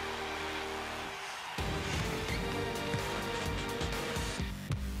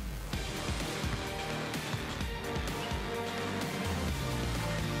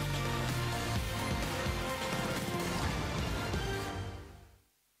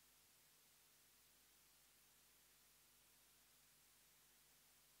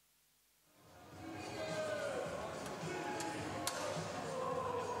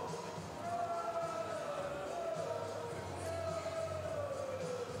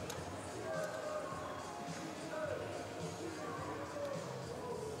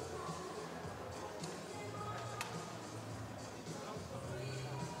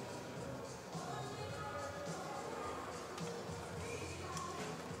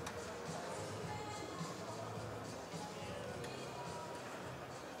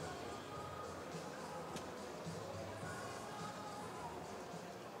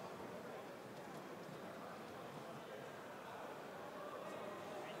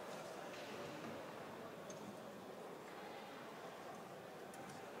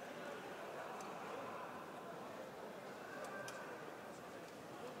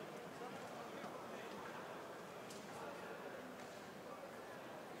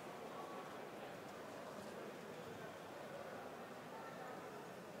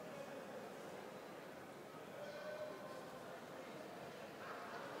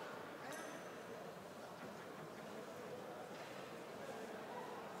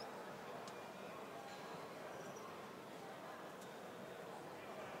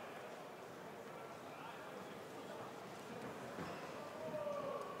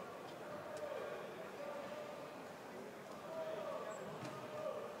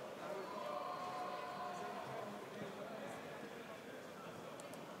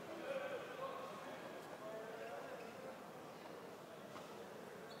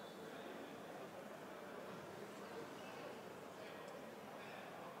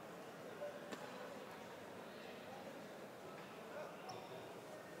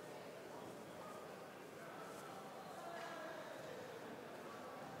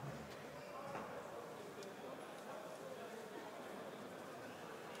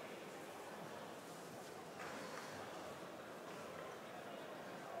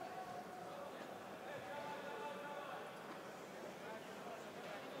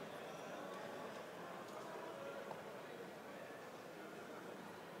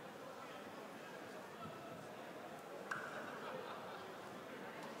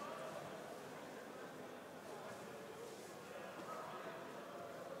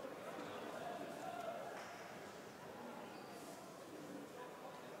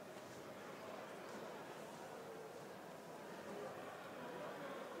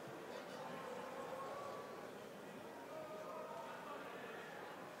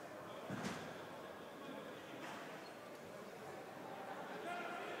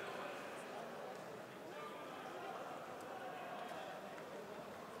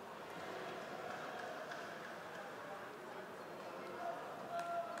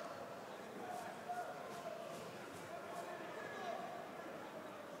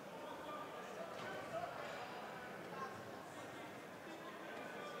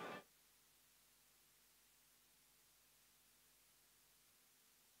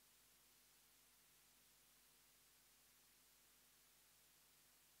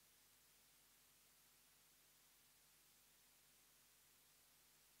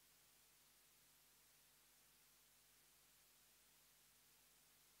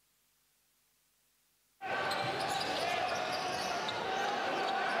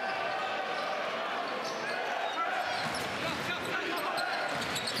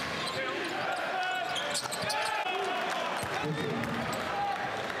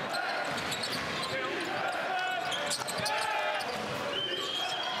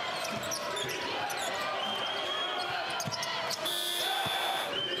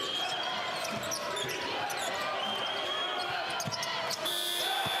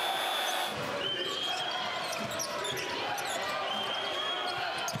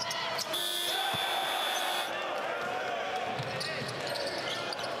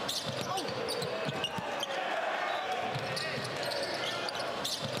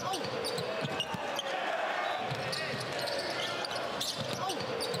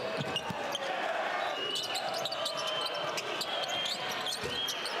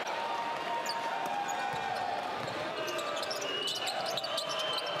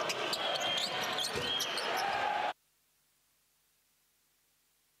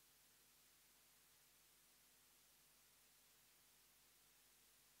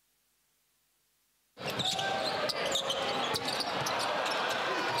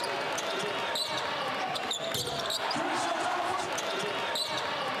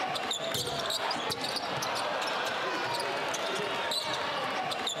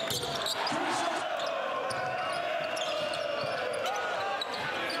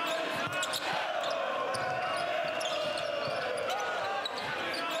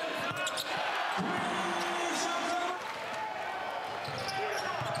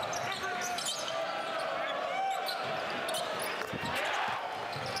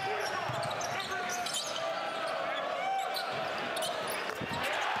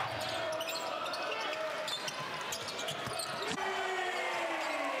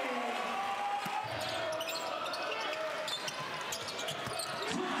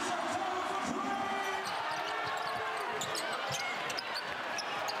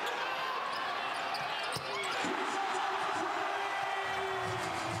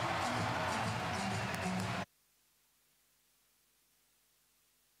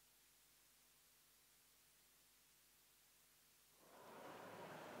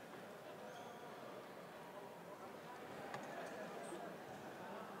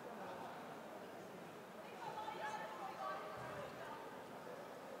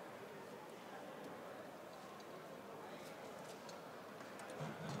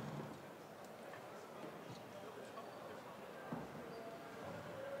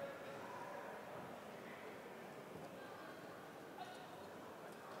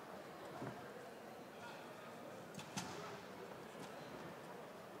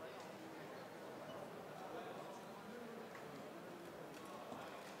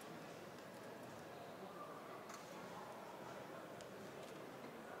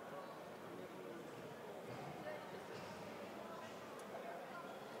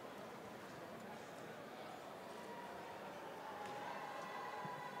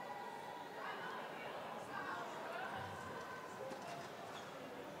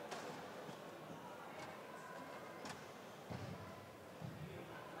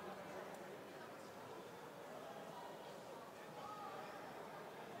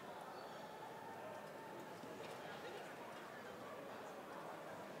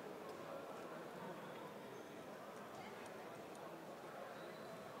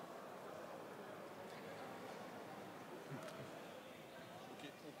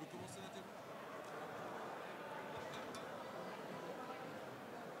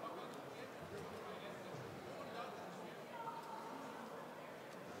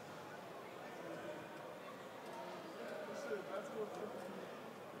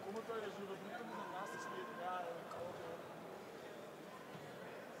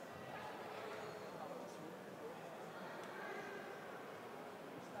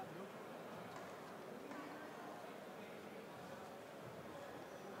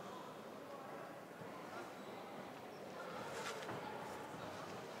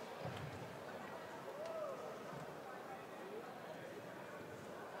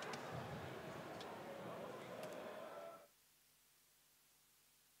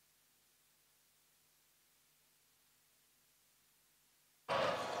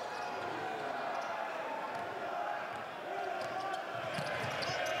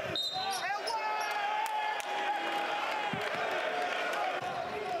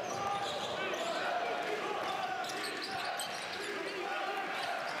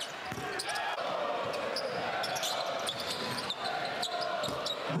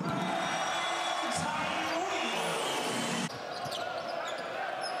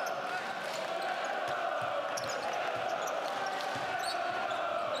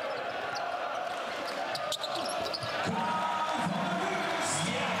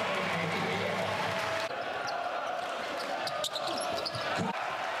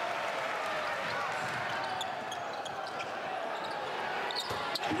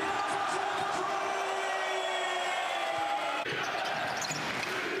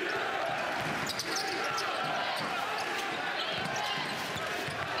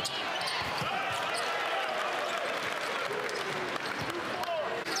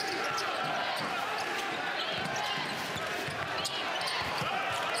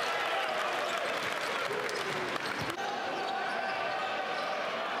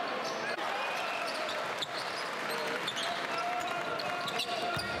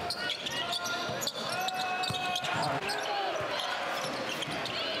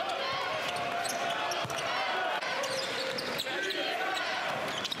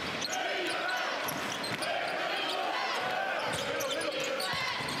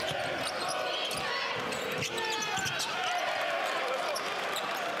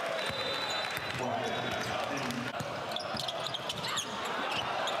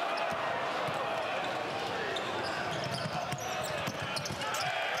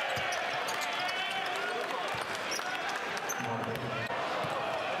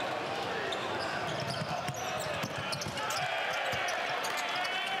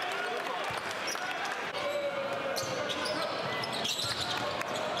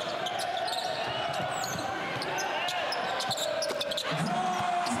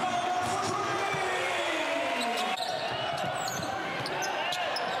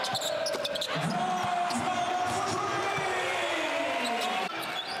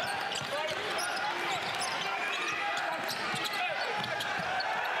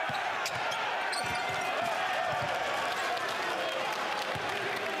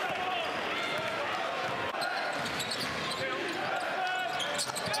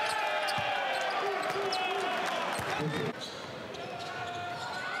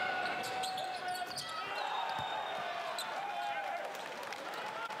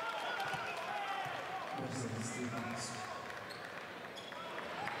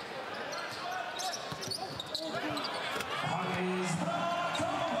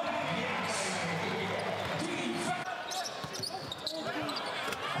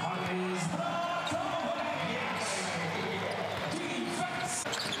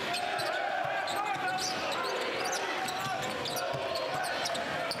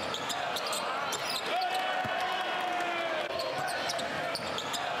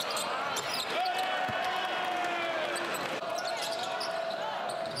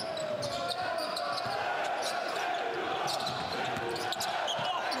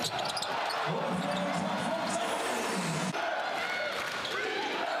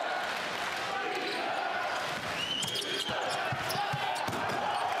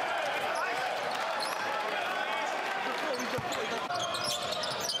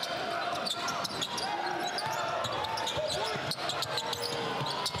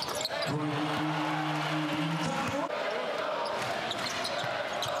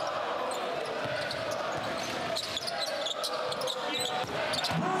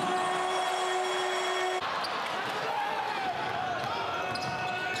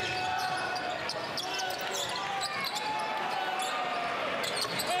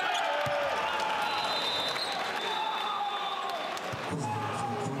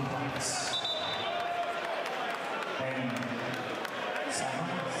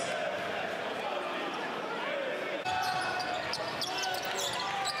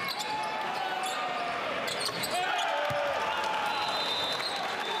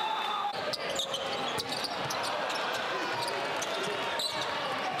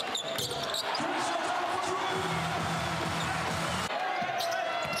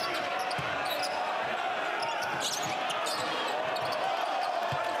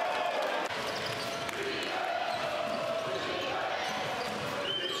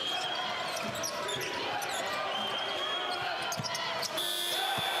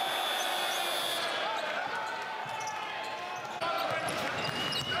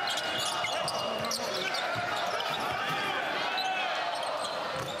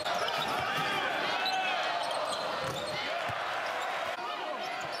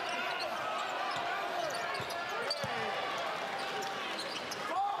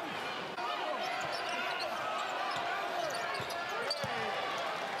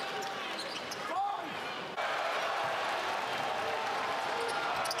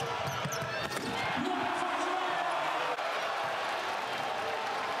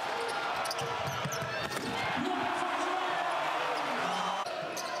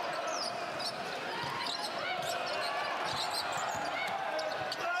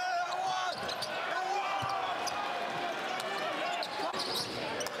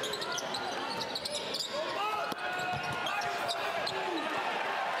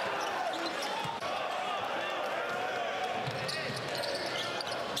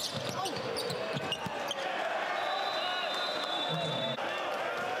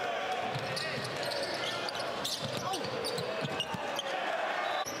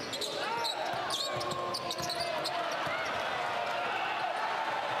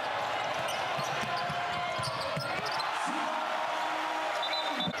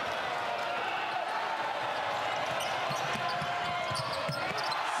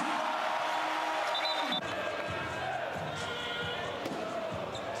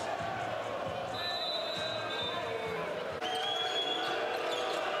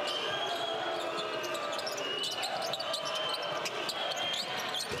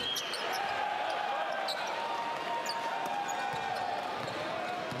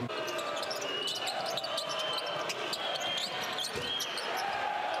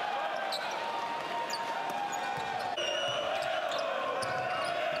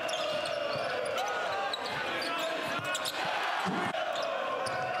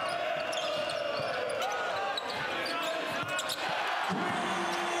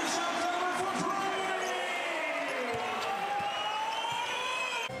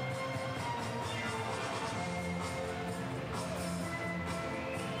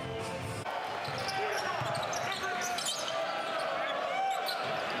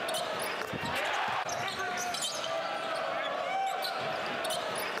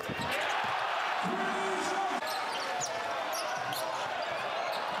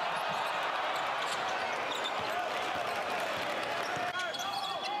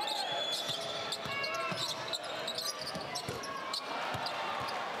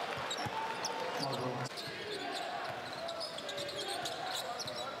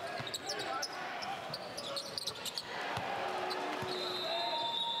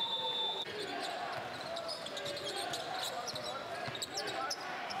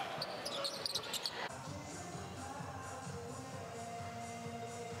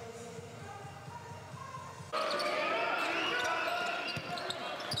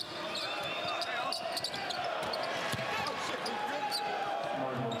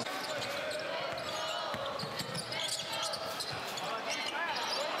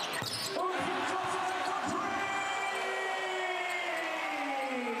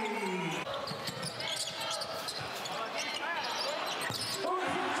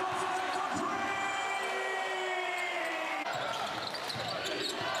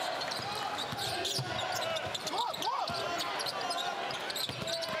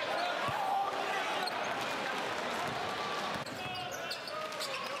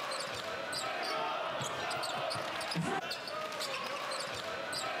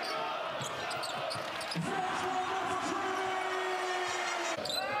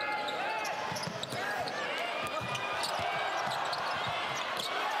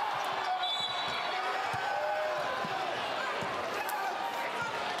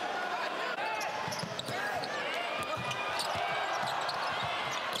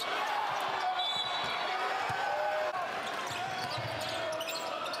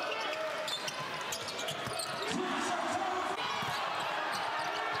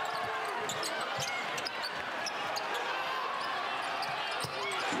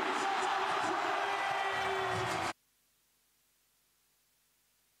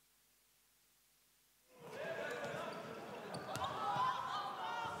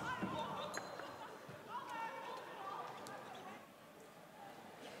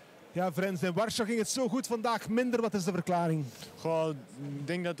 Ja, Frans, in Warschau ging het zo goed vandaag, minder. Wat is de verklaring? Goh, ik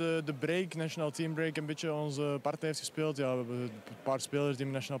denk dat de break, nationaal teambreak, een beetje onze partij heeft gespeeld. Ja, we hebben een paar spelers die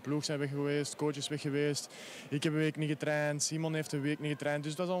in de nationale ploeg zijn weg geweest, coach is weg geweest. Ik heb een week niet getraind, Simon heeft een week niet getraind.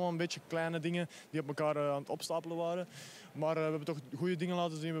 Dus dat is allemaal een beetje kleine dingen die op elkaar aan het opstapelen waren. Maar we hebben toch goede dingen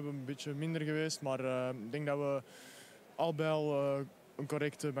laten zien, we hebben een beetje minder geweest. Maar ik denk dat we al bij al een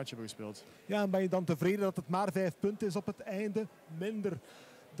correcte match hebben gespeeld. Ja, en ben je dan tevreden dat het maar 5 punten is op het einde? Minder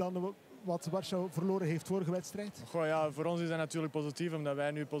dan wat Warschau verloren heeft vorige wedstrijd? Goh, ja, voor ons is dat natuurlijk positief, omdat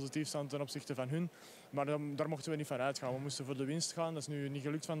wij nu positief staan ten opzichte van hun. Maar daar mochten we niet van uitgaan. We moesten voor de winst gaan, dat is nu niet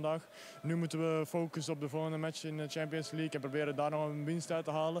gelukt vandaag. Nu moeten we focussen op de volgende match in de Champions League en proberen daar nog een winst uit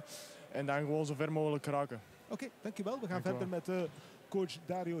te halen. En dan gewoon zo ver mogelijk geraken. Oké, dankjewel. We gaan verder met coach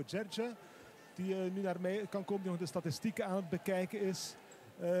Dario Gerge, die nu naar mij kan komen, die nog de statistieken aan het bekijken is.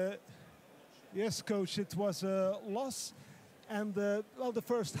 Yes, coach, it was a loss. And well, the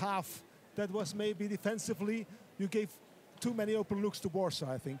first half, that was maybe defensively, you gave too many open looks to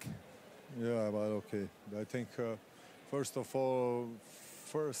Warsaw, I think. Yeah, well, okay. I think, first of all,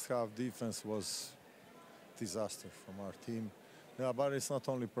 first half defense was disaster from our team. Yeah, but it's not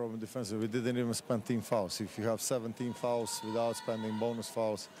only problem defensive. We didn't even spend team fouls. If you have 17 fouls without spending bonus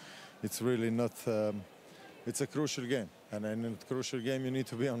fouls, it's really not, it's a crucial game. And in a crucial game, you need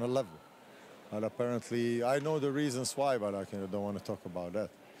to be on a level. And apparently, I know the reasons why, but I don't want to talk about that.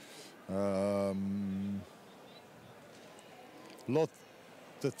 Lot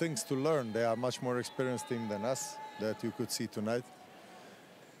the things to learn. They are much more experienced team than us, that you could see tonight.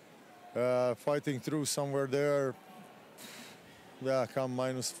 Fighting through somewhere there, yeah, come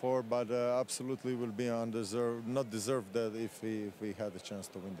 -4, but absolutely will be undeserved, not deserved that if we had a chance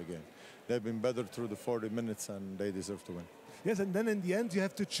to win the game. They've been better through the 40 minutes and they deserve to win. Yes, and then in the end you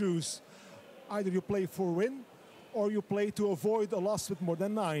have to choose. Either you play for win or you play to avoid a loss with more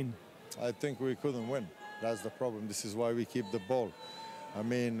than 9. I think we couldn't win. That's the problem. This is why we keep the ball. I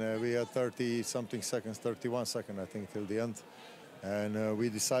mean, we had 30-something seconds, 31 seconds, I think, till the end. And we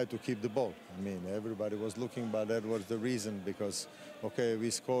decided to keep the ball. I mean, everybody was looking, but that was the reason because, okay, we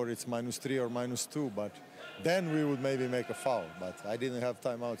score, it's -3 or -2, but then we would maybe make a foul. But I didn't have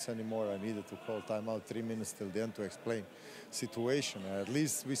timeouts anymore. I needed to call timeout 3 minutes till the end to explain situation. At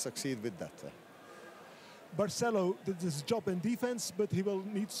least we succeed with that. Barcelo did his job in defense, but he will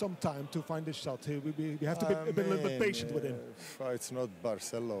need some time to find his shot. We have to be a little bit patient with him. It's not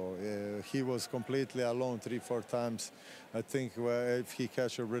Barcelo. He was completely alone 3-4 times. I think if he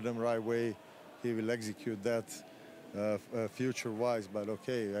catch a rhythm right way, he will execute that future-wise. But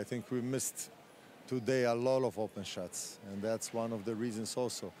okay, I think we missed today a lot of open shots, and that's one of the reasons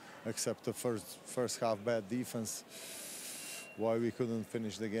also, except the first half bad defense, why we couldn't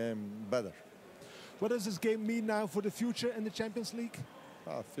finish the game better. What does this game mean now for the future in the Champions League?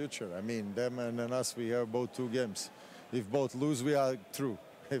 Future. I mean, them and us, we have both 2 games. If both lose, we are through.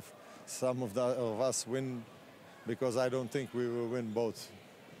 If some of us win, because I don't think we will win both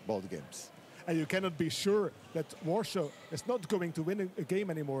games. And you cannot be sure that Warsaw is not going to win a game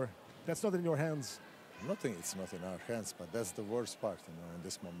anymore. That's not in your hands. Nothing. It's not in our hands, but that's the worst part, in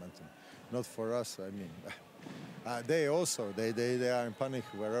this momentum. Not for us. I mean, they also they are in panic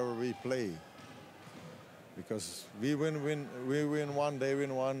wherever we play. Because we win one, they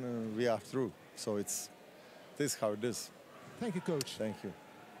win one, and we are through. So this is how it is. Thank you, coach. Thank you.